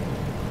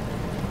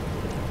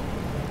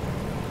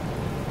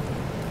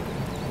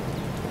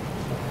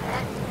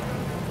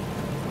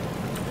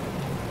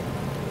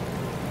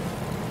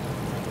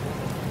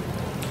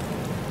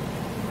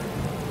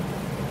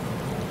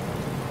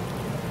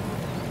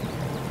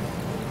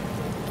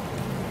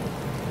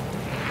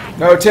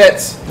 No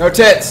tits! No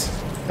tits!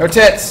 No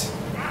tits!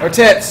 No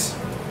tits!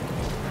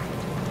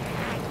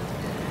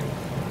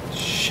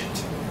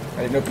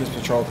 I didn't open his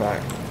patrol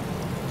pack.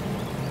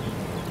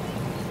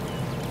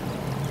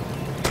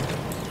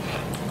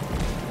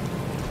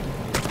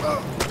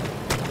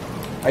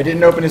 I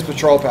didn't open his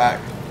patrol pack.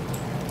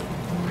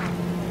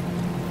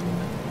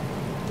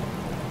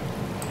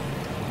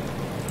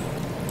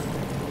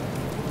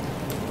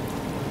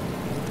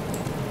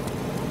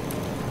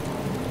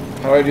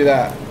 How do I do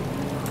that?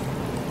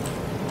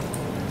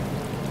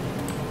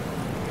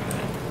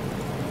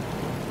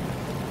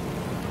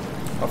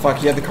 Oh fuck,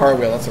 he had the car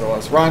wheel, that's what it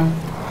was. Run!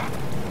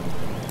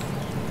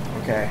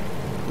 Okay.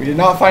 We did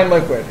not find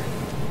liquid.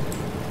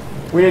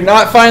 We did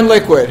not find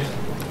liquid.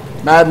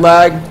 Mad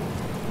lag.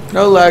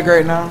 No lag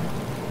right now.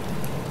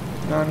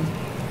 None.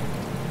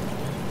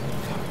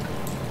 Fuck.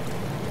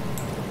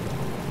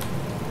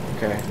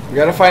 Okay. We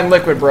gotta find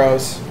liquid,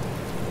 bros.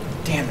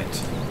 Damn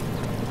it.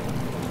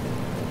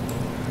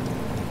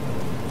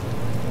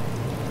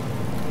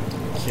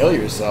 Kill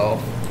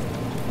yourself.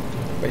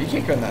 But you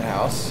can't go in that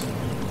house.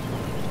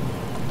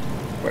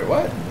 Wait,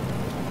 what?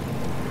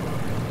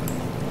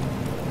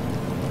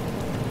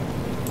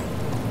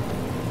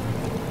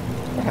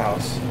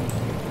 House.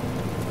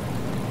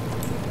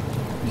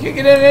 You can't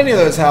get in any of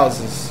those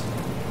houses.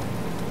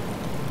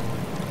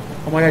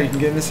 Oh my god, you can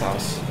get in this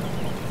house.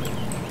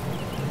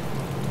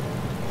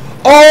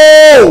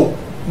 Oh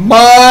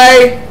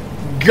my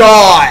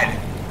god!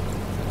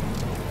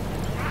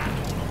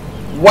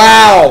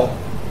 Wow!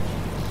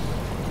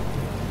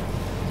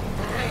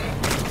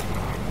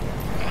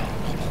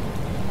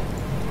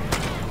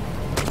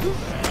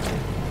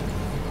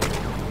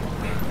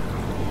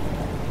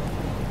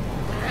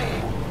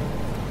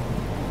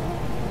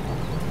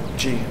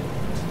 G.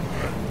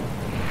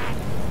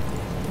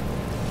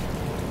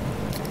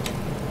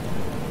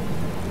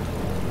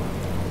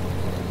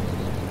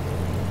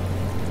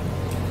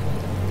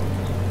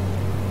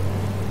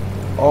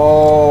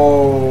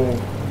 Oh.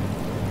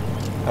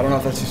 I don't know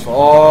if that's useful.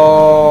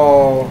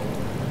 Oh.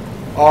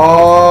 Oh.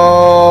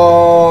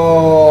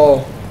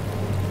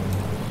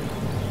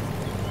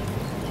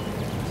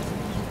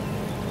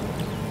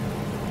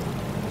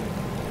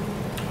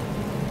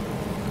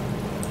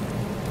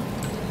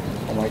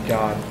 Oh my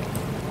god.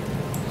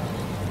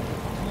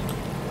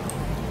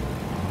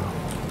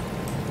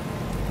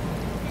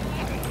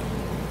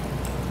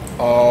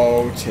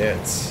 Oh,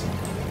 tits.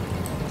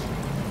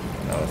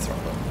 No, that's wrong.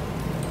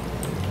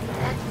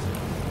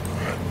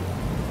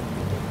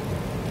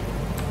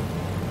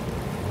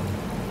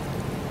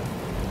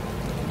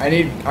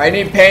 I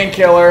need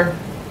painkiller.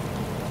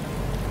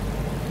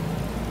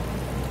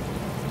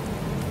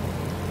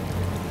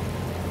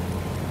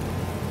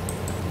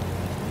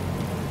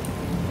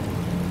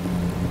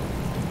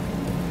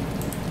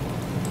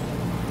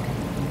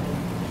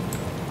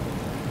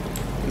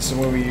 This is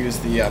when we use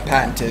the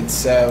patented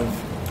Sev.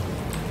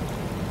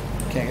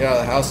 Can't get out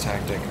of the house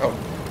tactic. Oh,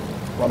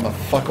 run the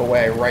fuck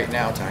away right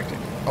now tactic.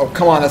 Oh,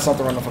 come on, that's not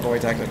the run the fuck away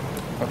tactic.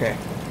 Okay.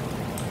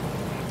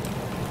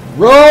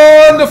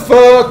 Run the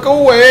fuck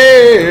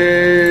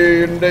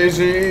away,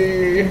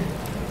 DayZ.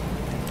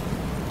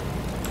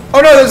 Oh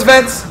no, there's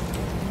vents.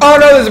 Oh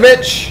no, there's a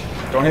bitch.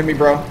 Don't hit me,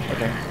 bro.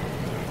 Okay.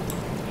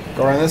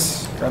 Go around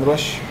this. Go around the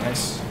bush.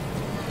 Nice. Go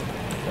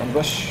around the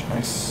bush.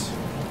 Nice.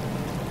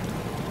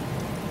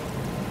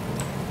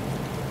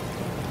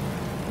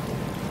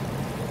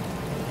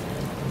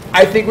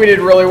 I think we did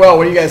really well.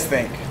 What do you guys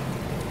think?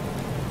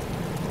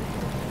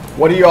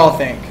 What do you all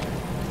think?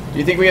 Do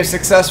you think we have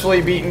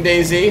successfully beaten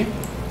DayZ?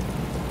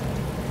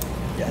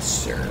 Yes,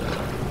 sir.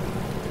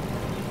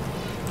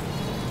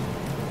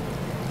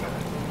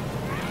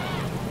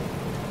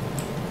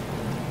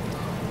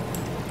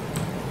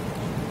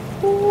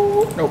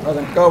 Ooh, nope,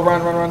 nothing. Go,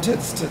 run, run, run.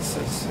 Tits, tits,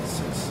 tits, tits,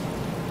 tits.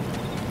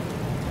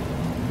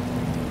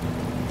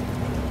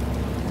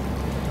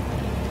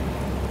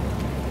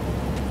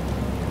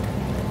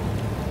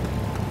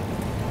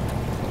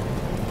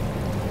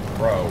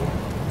 Bro.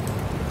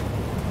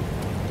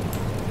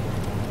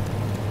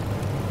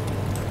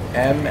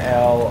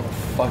 ML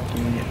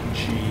fucking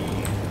G.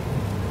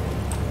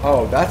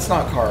 Oh, that's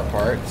not car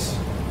parts.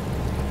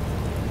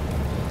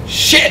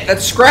 Shit,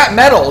 that's scrap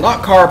metal,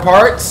 not car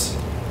parts.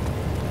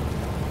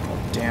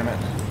 Oh, damn it.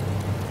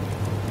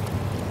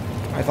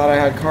 I thought I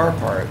had car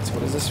parts.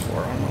 What is this for?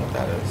 I don't know what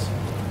that is.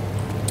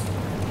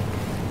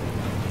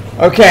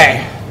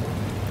 Okay.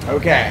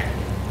 Okay.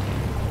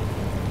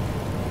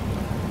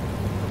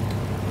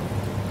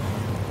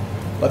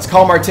 Let's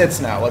calm our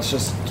tits now. Let's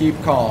just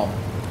keep calm.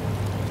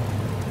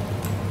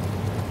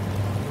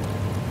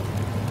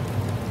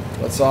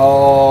 Let's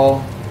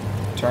all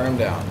turn them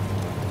down.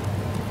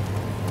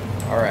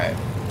 Alright.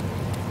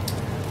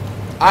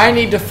 I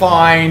need to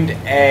find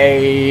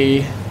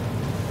a...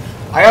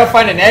 I gotta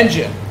find an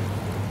engine.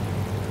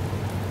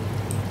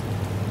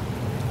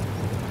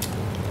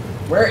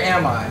 Where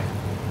am I? Let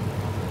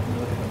me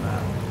look at the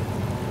map.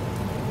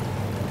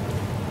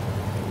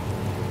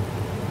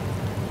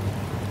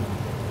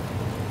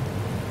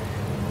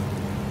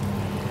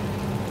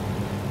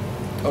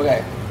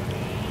 Okay.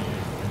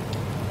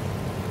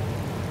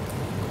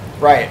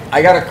 Right,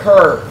 I got to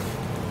curve.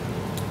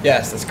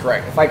 Yes, that's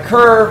correct. If I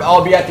curve,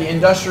 I'll be at the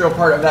industrial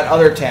part of that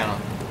other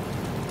town.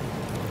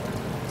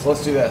 So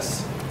let's do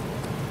this.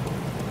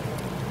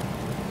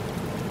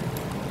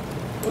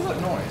 What was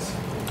that noise?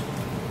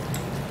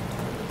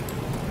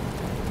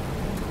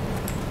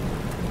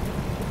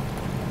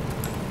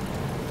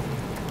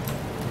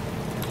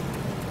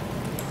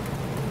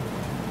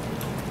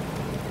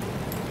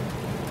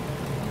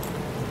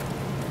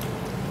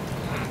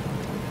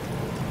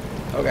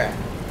 Okay.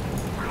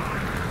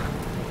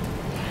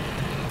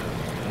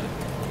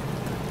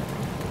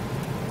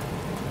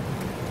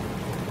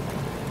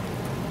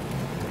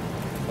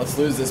 Let's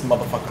lose this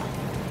motherfucker.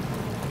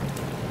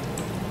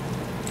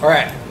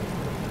 Alright.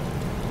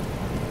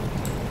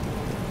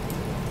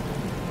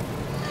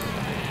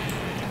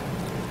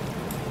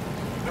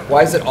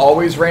 Why is it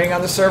always raining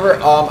on the server?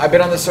 I've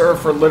been on the server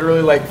for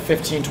literally like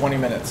 15-20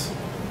 minutes.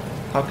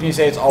 How can you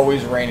say it's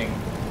always raining?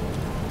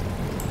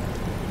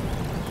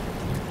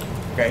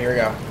 Okay, here we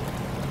go.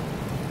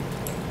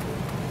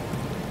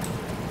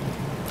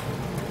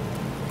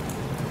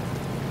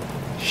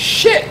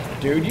 Shit,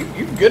 dude,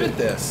 you're good at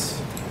this.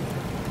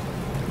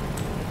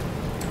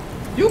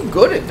 You're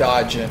good at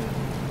dodging.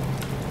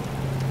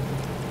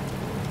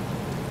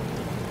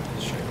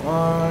 Straight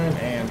line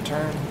and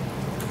turn.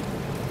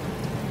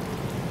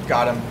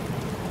 Got him.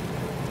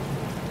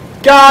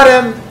 Got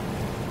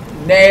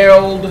him!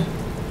 Nailed.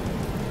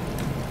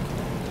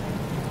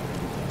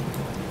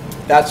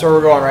 That's where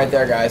we're going right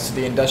there, guys. So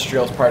the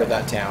industrial is part of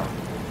that town.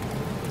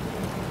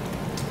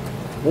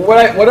 Well,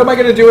 what am I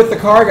going to do with the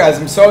car, guys?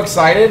 I'm so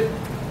excited.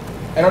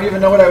 I don't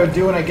even know what I would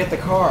do when I get the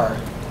car.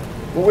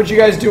 What would you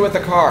guys do with the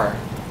car?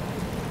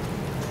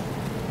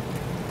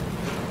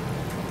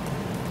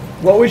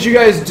 What would you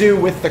guys do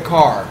with the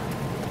car?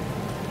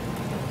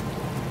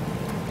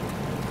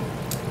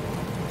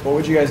 What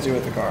would you guys do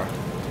with the car?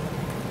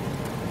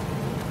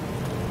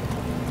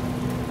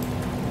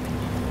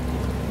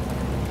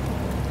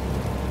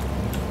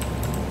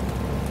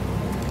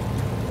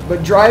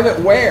 But drive it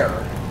where?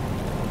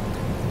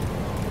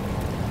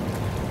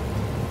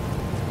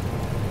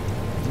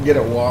 Get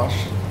it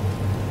washed.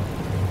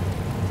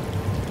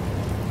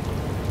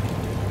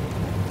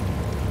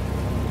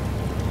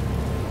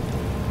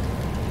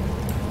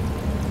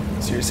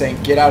 So you're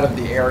saying get out of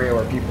the area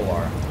where people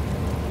are.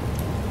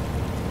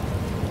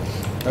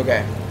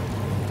 Okay.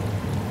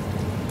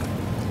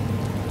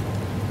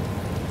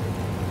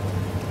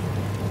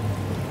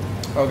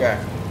 Okay.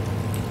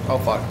 Oh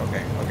fuck.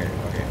 Okay. Okay.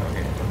 Okay. Okay.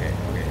 Okay. Okay. Okay.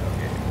 Okay.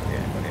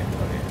 Okay. Okay.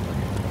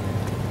 Okay.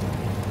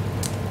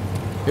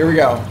 Here we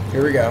go.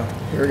 Here we go.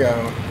 Here we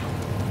go.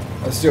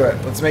 Let's do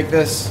it. Let's make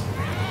this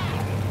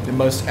the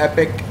most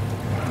epic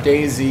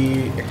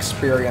DayZ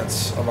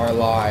experience of our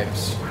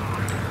lives.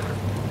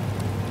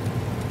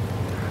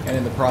 And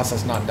in the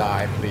process not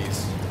die,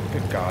 please.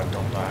 Good God,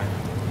 don't die.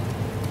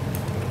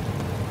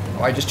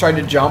 Oh, I just tried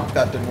to jump.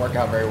 That didn't work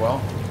out very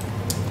well.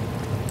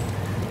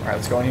 Alright,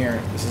 let's go in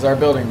here. This is our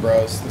building,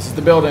 bros. This is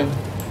the building.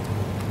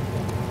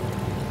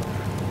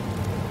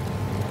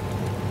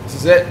 This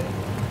is it.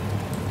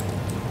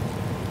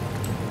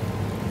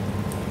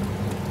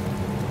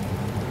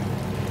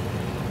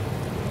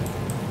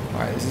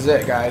 Alright, this is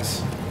it,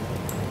 guys.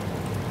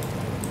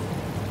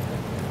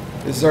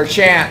 This is our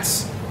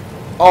chance.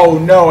 Oh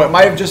no, it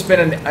might have just been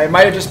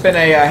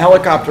a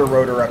helicopter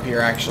rotor up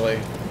here,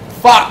 actually.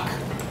 Fuck!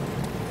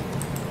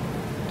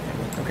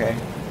 Okay.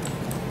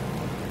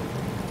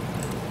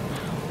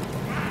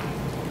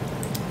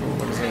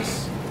 What is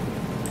this?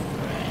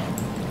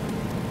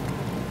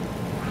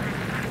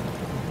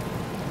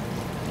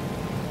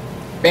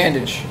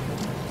 Bandage.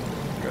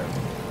 Good.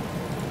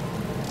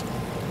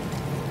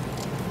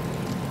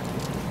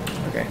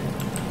 Okay.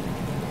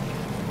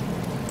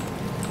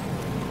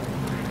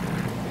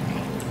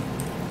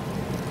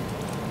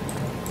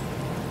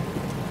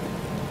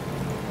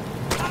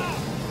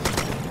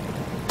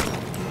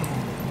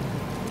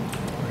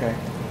 Okay.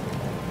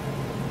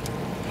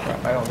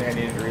 Crap, I don't think I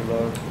needed to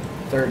reload.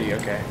 30,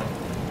 okay.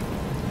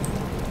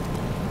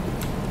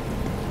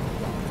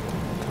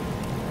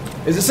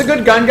 Is this a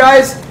good gun,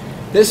 guys?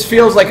 This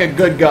feels like a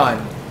good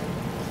gun.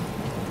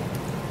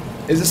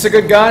 Is this a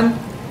good gun?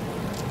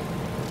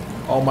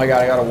 Oh my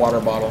god, I got a water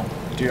bottle.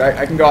 Dude,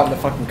 I can go out in the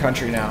fucking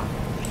country now.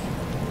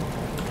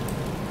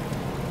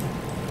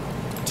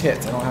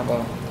 Tits, I don't have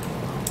a...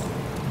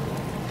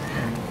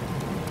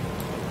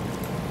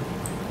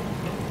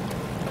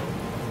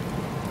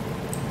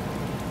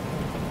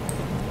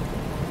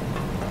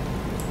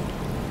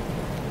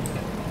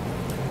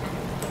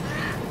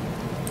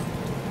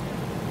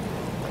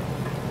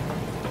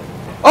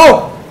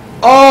 Oh!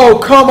 Oh,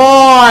 come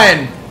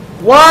on!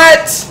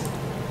 What?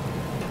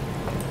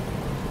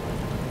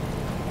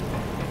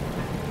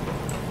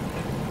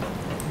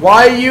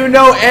 Why you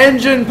know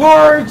engine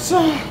parts?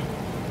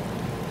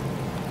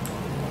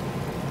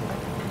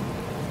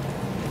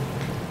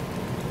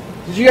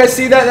 Did you guys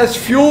see that? That's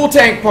fuel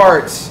tank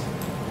parts.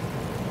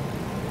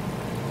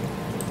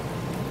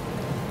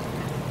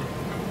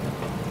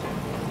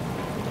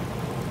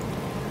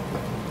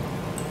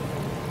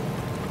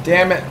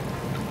 Damn it.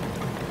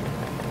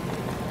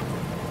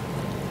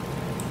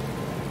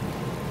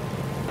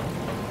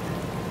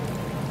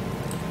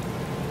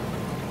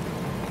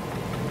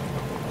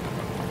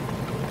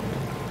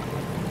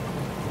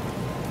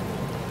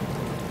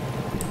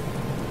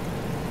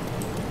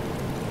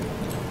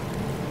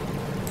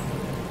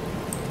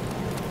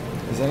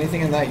 Is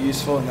anything in that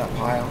useful in that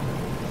pile?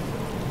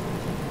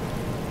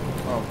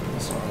 Oh,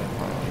 that's not that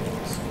pile.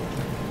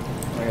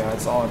 Oh yeah,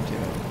 it's all empty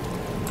though.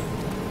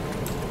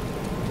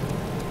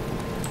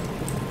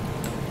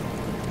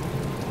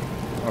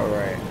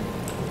 Alright.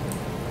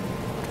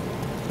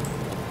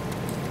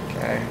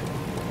 Okay.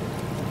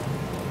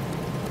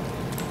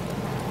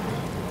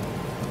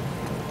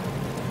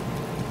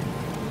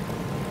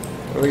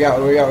 What do we got?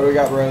 What do we got? What do we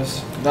got,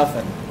 Rose?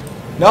 Nothing.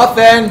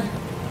 Nothing!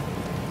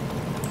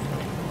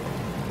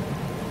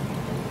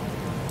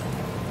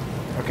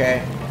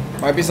 Okay.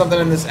 Might be something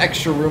in this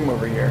extra room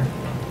over here.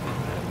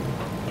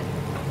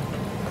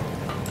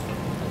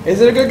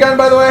 Is it a good gun,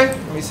 by the way?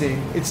 Let me see.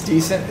 It's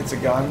decent. It's a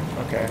gun.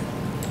 Okay.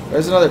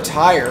 There's another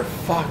tire.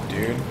 Fuck,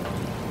 dude.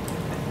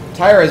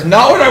 Tire is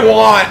not what I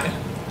want!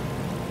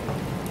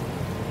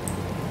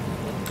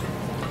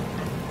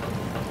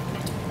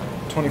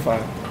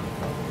 $25.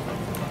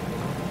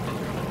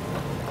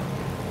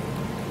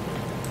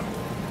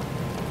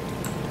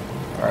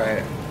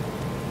 Alright.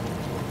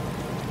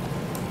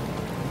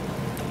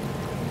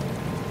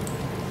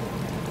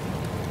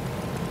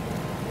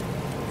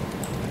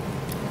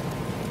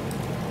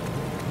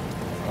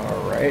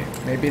 Alright.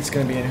 Maybe it's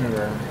gonna be in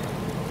here.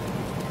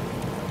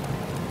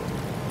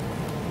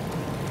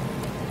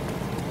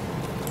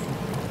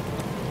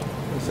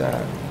 What's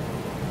that?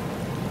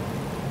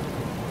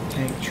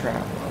 Tank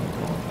trap. Oh,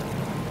 cool.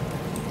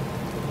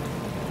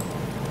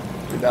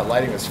 Dude, that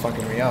lighting was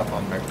fucking me up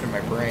on in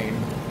my brain.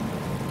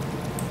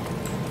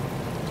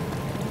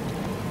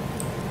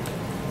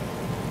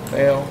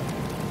 Fail.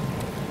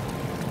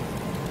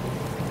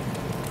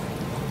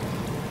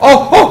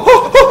 Oh! Oh!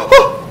 Oh!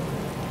 Oh!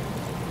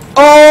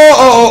 Oh! Oh!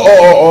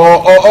 Oh!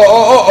 Oh! Oh!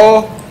 Oh! Oh!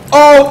 Oh!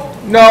 Oh!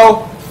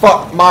 No!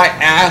 Fuck my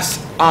ass!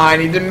 I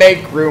need to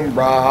make room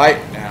right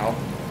now.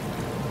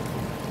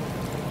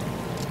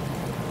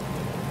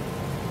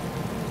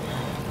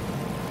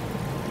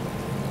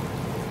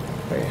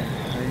 Wait,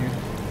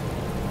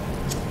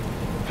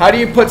 how do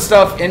you put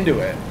stuff into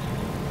it?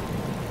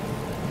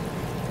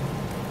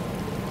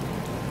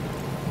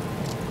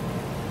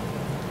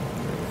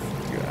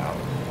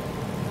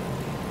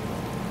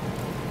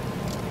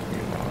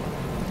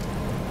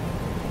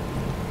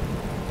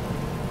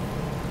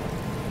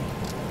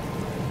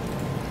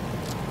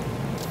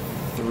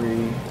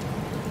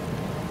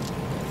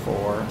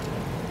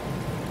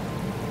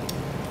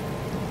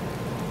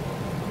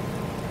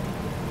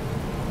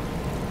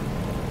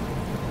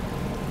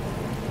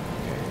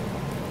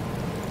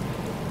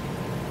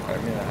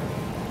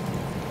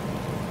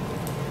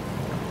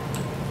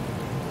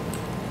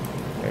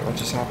 Wait, what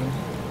just happened?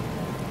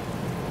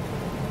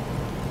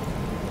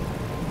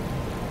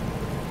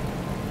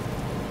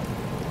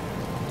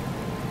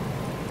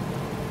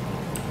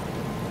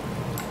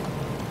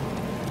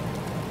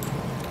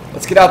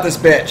 Let's get out this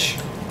bitch.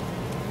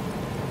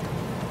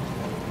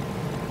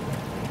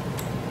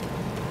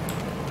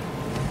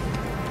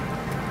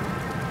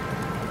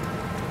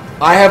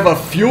 I have a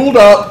fueled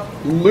up,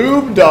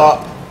 lubed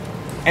up,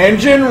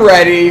 engine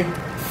ready,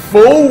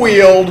 full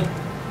wheeled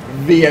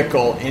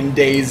vehicle in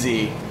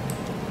DayZ.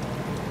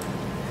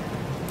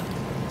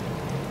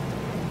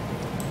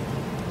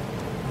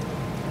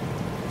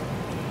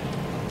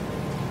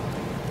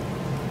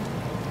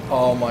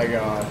 Oh my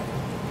god.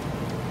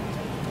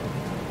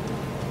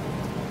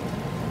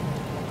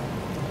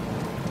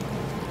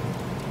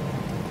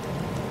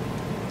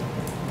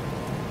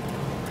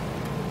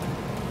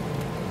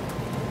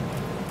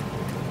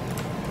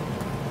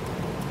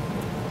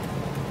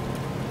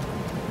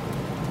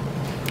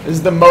 This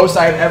is the most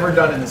I've ever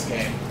done in this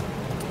game.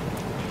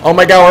 Oh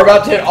my god, we're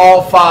about to hit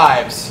all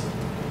fives.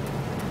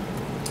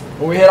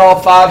 When we hit all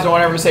fives, I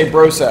won't ever say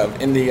Brosev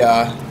in the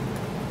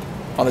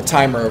on the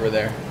timer over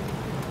there.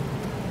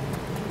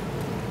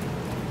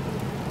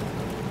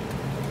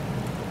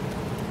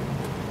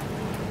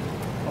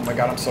 Oh my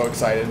god, I'm so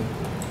excited.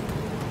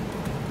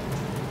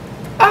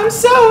 I'm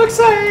so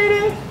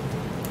excited,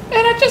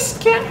 and I just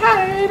can't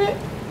hide it.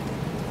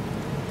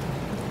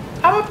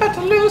 I'm about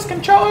to lose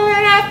control,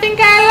 and I think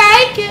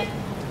I like it.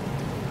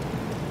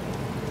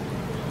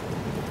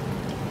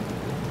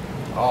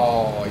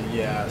 Oh,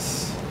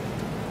 yes.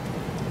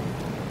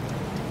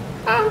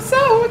 I'm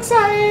so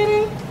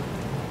excited,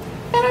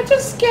 and I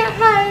just can't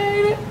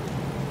hide it.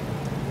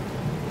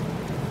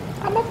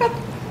 I'm about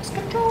to lose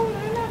control,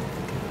 and I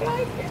think I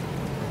like it.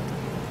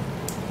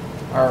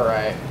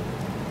 Alright.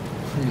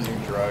 I'm using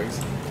drugs.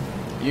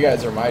 You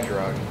guys are my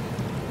drug.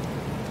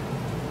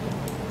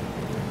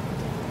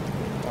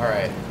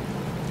 Alright.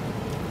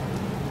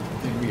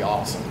 This would be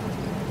awesome.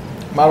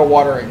 I'm out of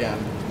water again.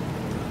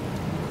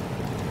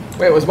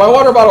 Wait, was my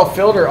water bottle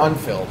filled or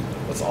unfilled?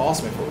 That's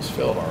awesome if it was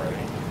filled already.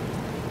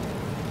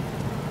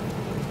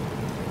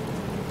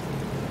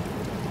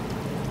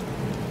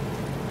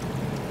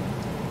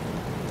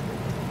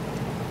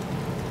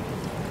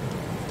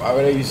 Why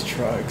would I use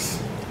drugs?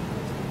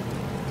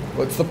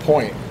 What's the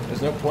point?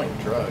 There's no point in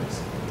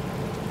drugs.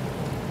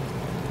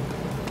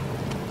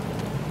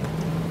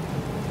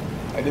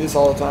 I do this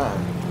all the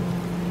time.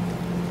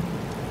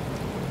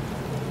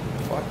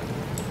 Fuck.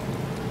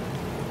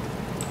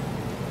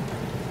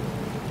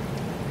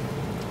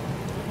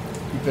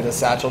 You put a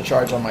satchel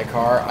charge on my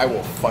car, I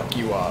will fuck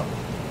you up.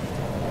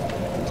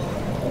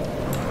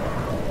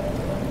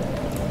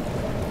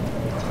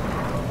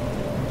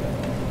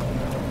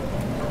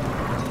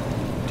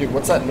 Dude,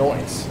 what's that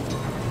noise?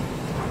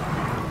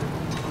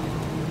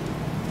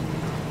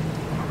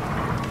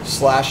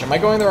 Slash, am I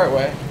going the right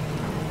way?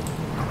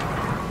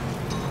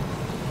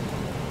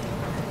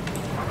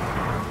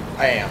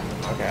 I am.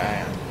 Okay, I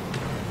am.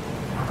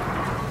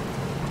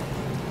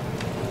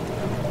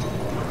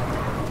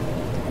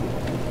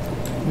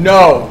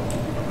 No!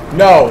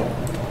 No!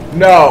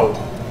 No!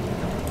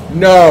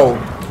 No!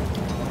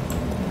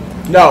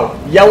 No!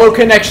 Yellow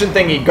connection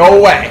thingy, go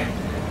away!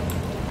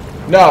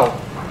 No!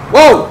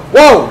 Whoa!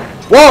 Whoa!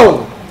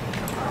 Whoa!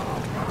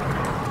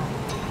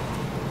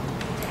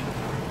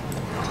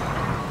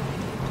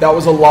 That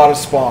was a lot of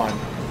spawn.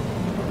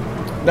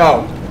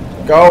 No.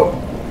 Go.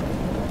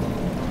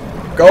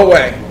 Go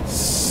away.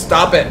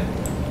 Stop it.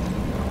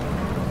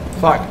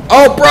 Fuck.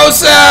 Oh,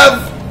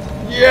 Brosev!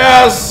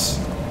 Yes!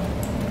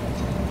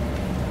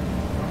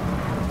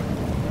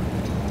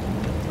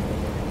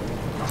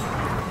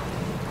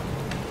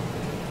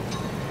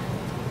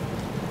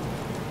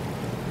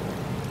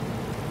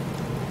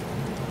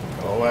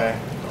 Go away.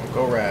 Don't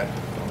go red.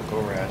 Don't go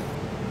red.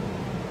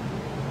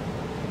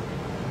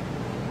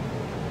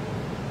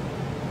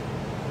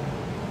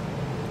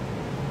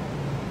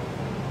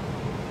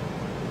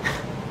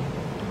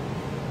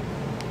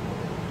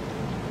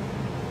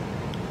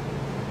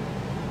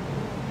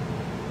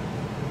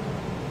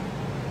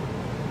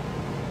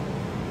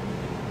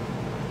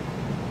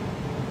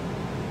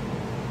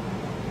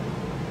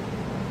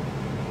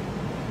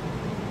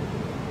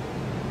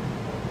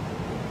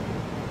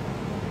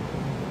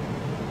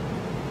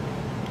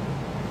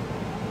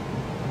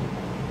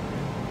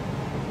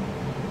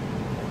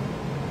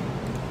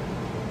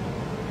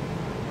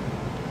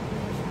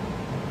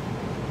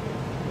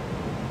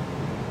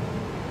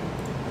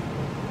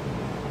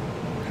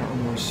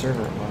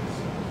 Server it was.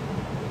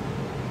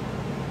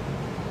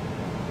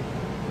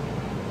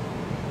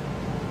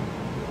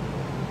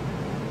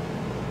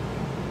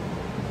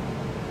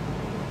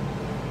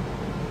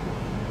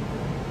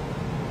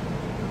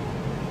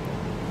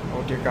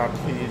 Oh dear God,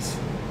 please.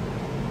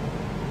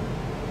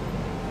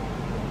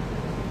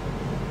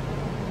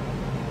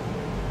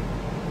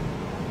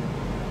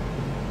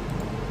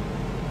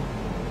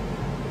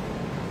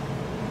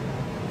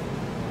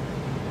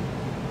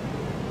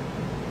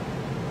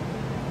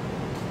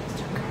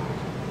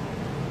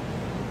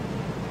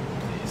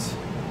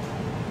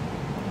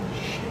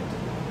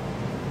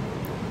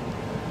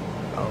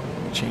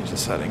 Change the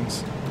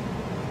settings.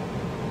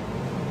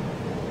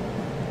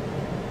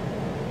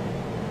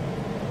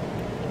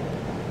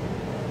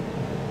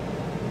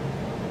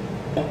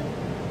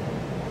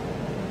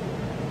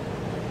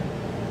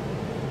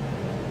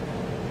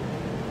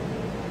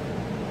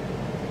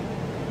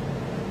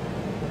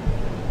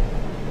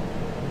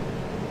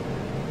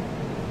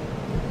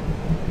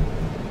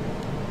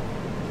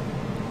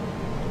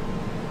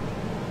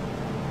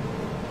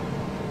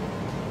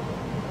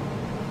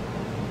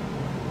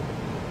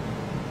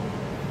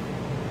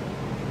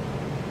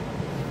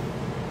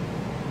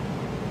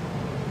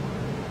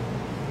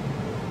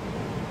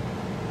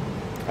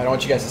 I don't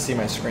want you guys to see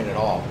my screen at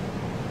all.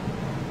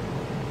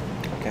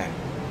 Okay.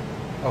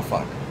 Oh,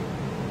 fuck.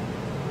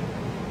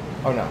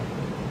 Oh, no.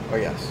 Oh,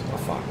 yes. Oh,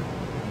 fuck.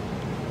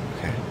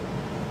 Okay.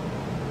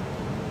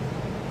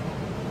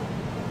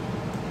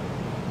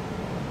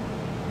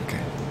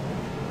 Okay.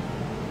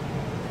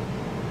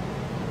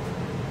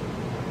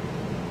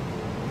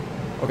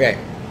 Okay.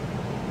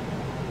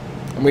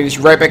 And we just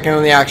right back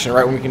into the action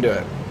right when we can do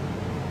it.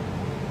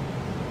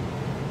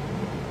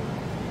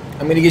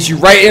 I'm going to get you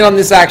right in on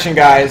this action,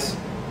 guys.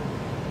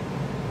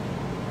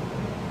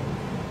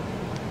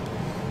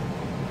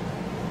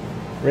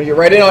 We're going to get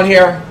right in on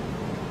here.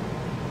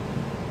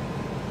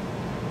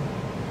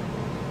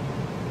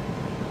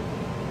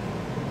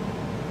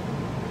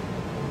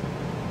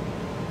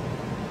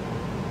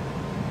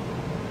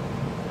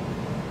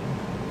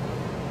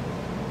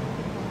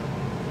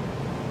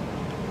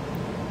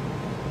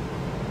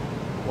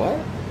 What?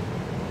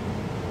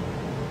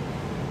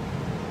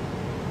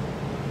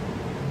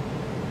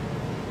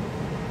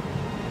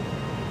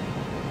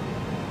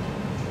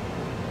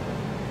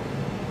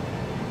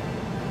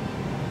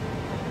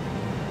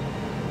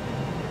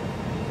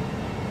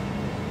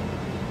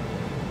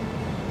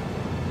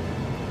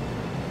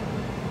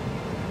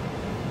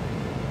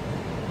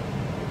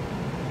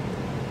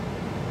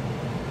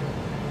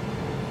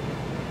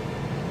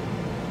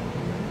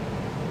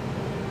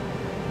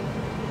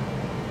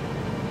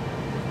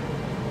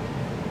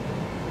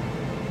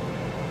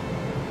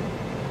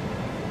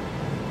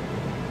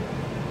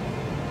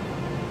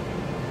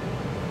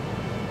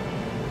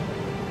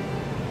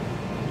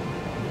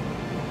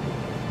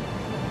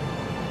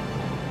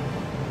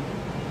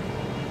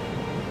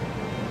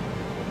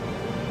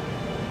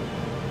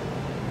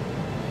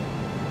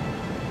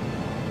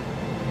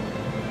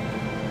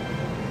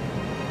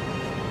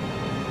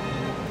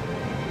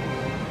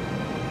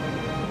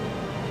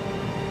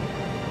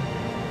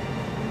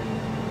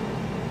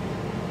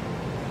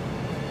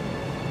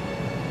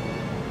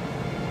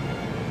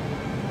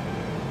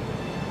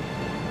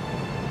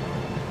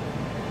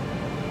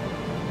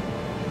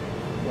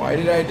 Why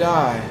did I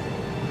die?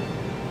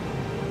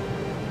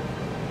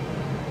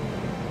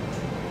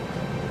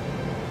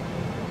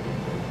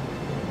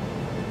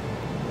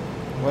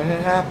 What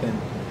had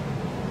happened?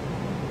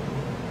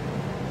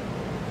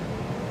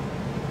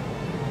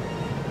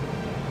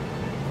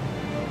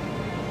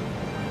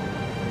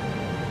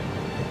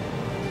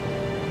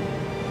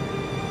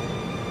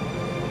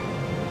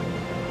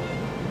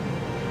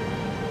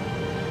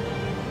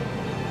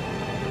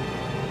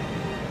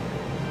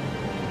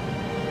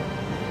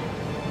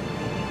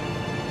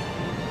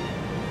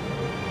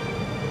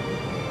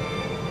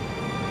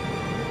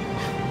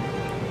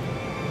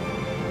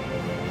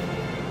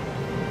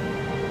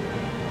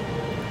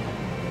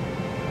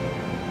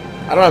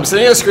 I don't know, I'm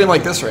sitting at a screen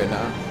like this right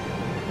now.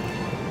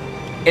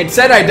 It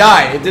said I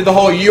died. It did the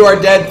whole "you are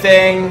dead"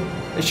 thing.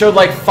 It showed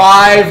like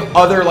 5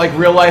 other like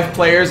real life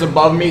players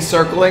above me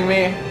circling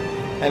me.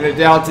 And it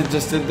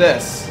just did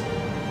this.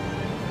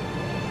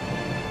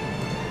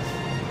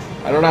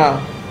 I don't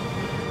know.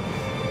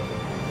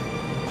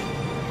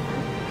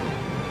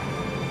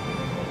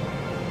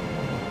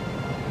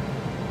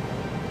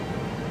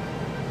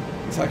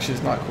 This actually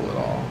is not cool at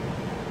all.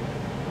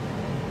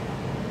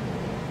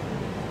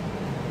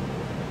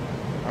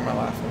 Why am I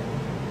laughing?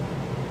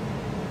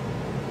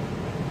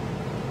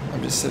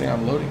 I'm just sitting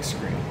on loading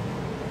screen.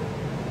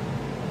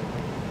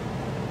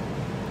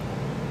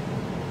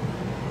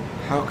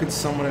 How could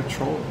someone have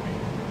trolled me?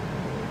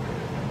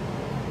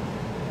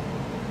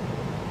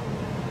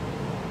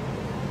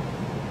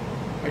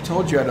 I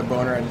told you I had a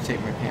boner, I had to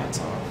take my pants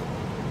off.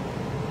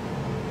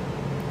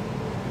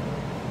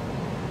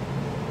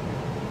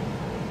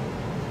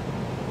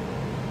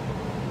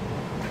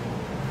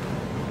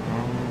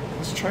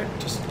 Let's try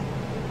just...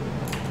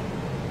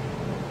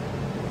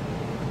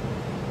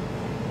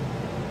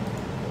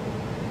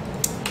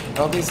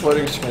 All these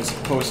loading screens are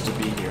supposed to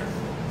be here.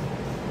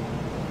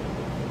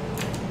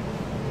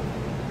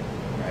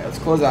 Alright, let's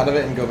close out of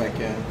it and go back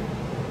in.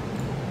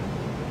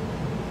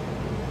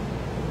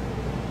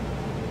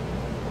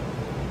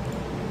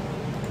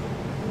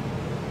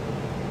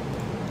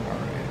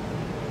 Alright.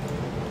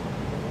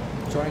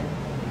 Join.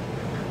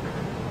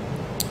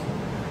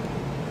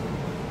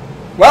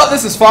 Well,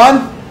 this is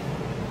fun.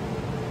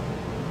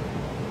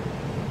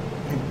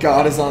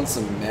 God is on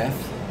some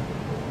meth.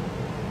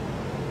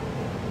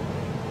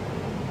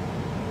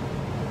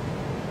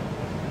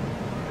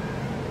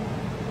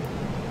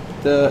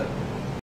 The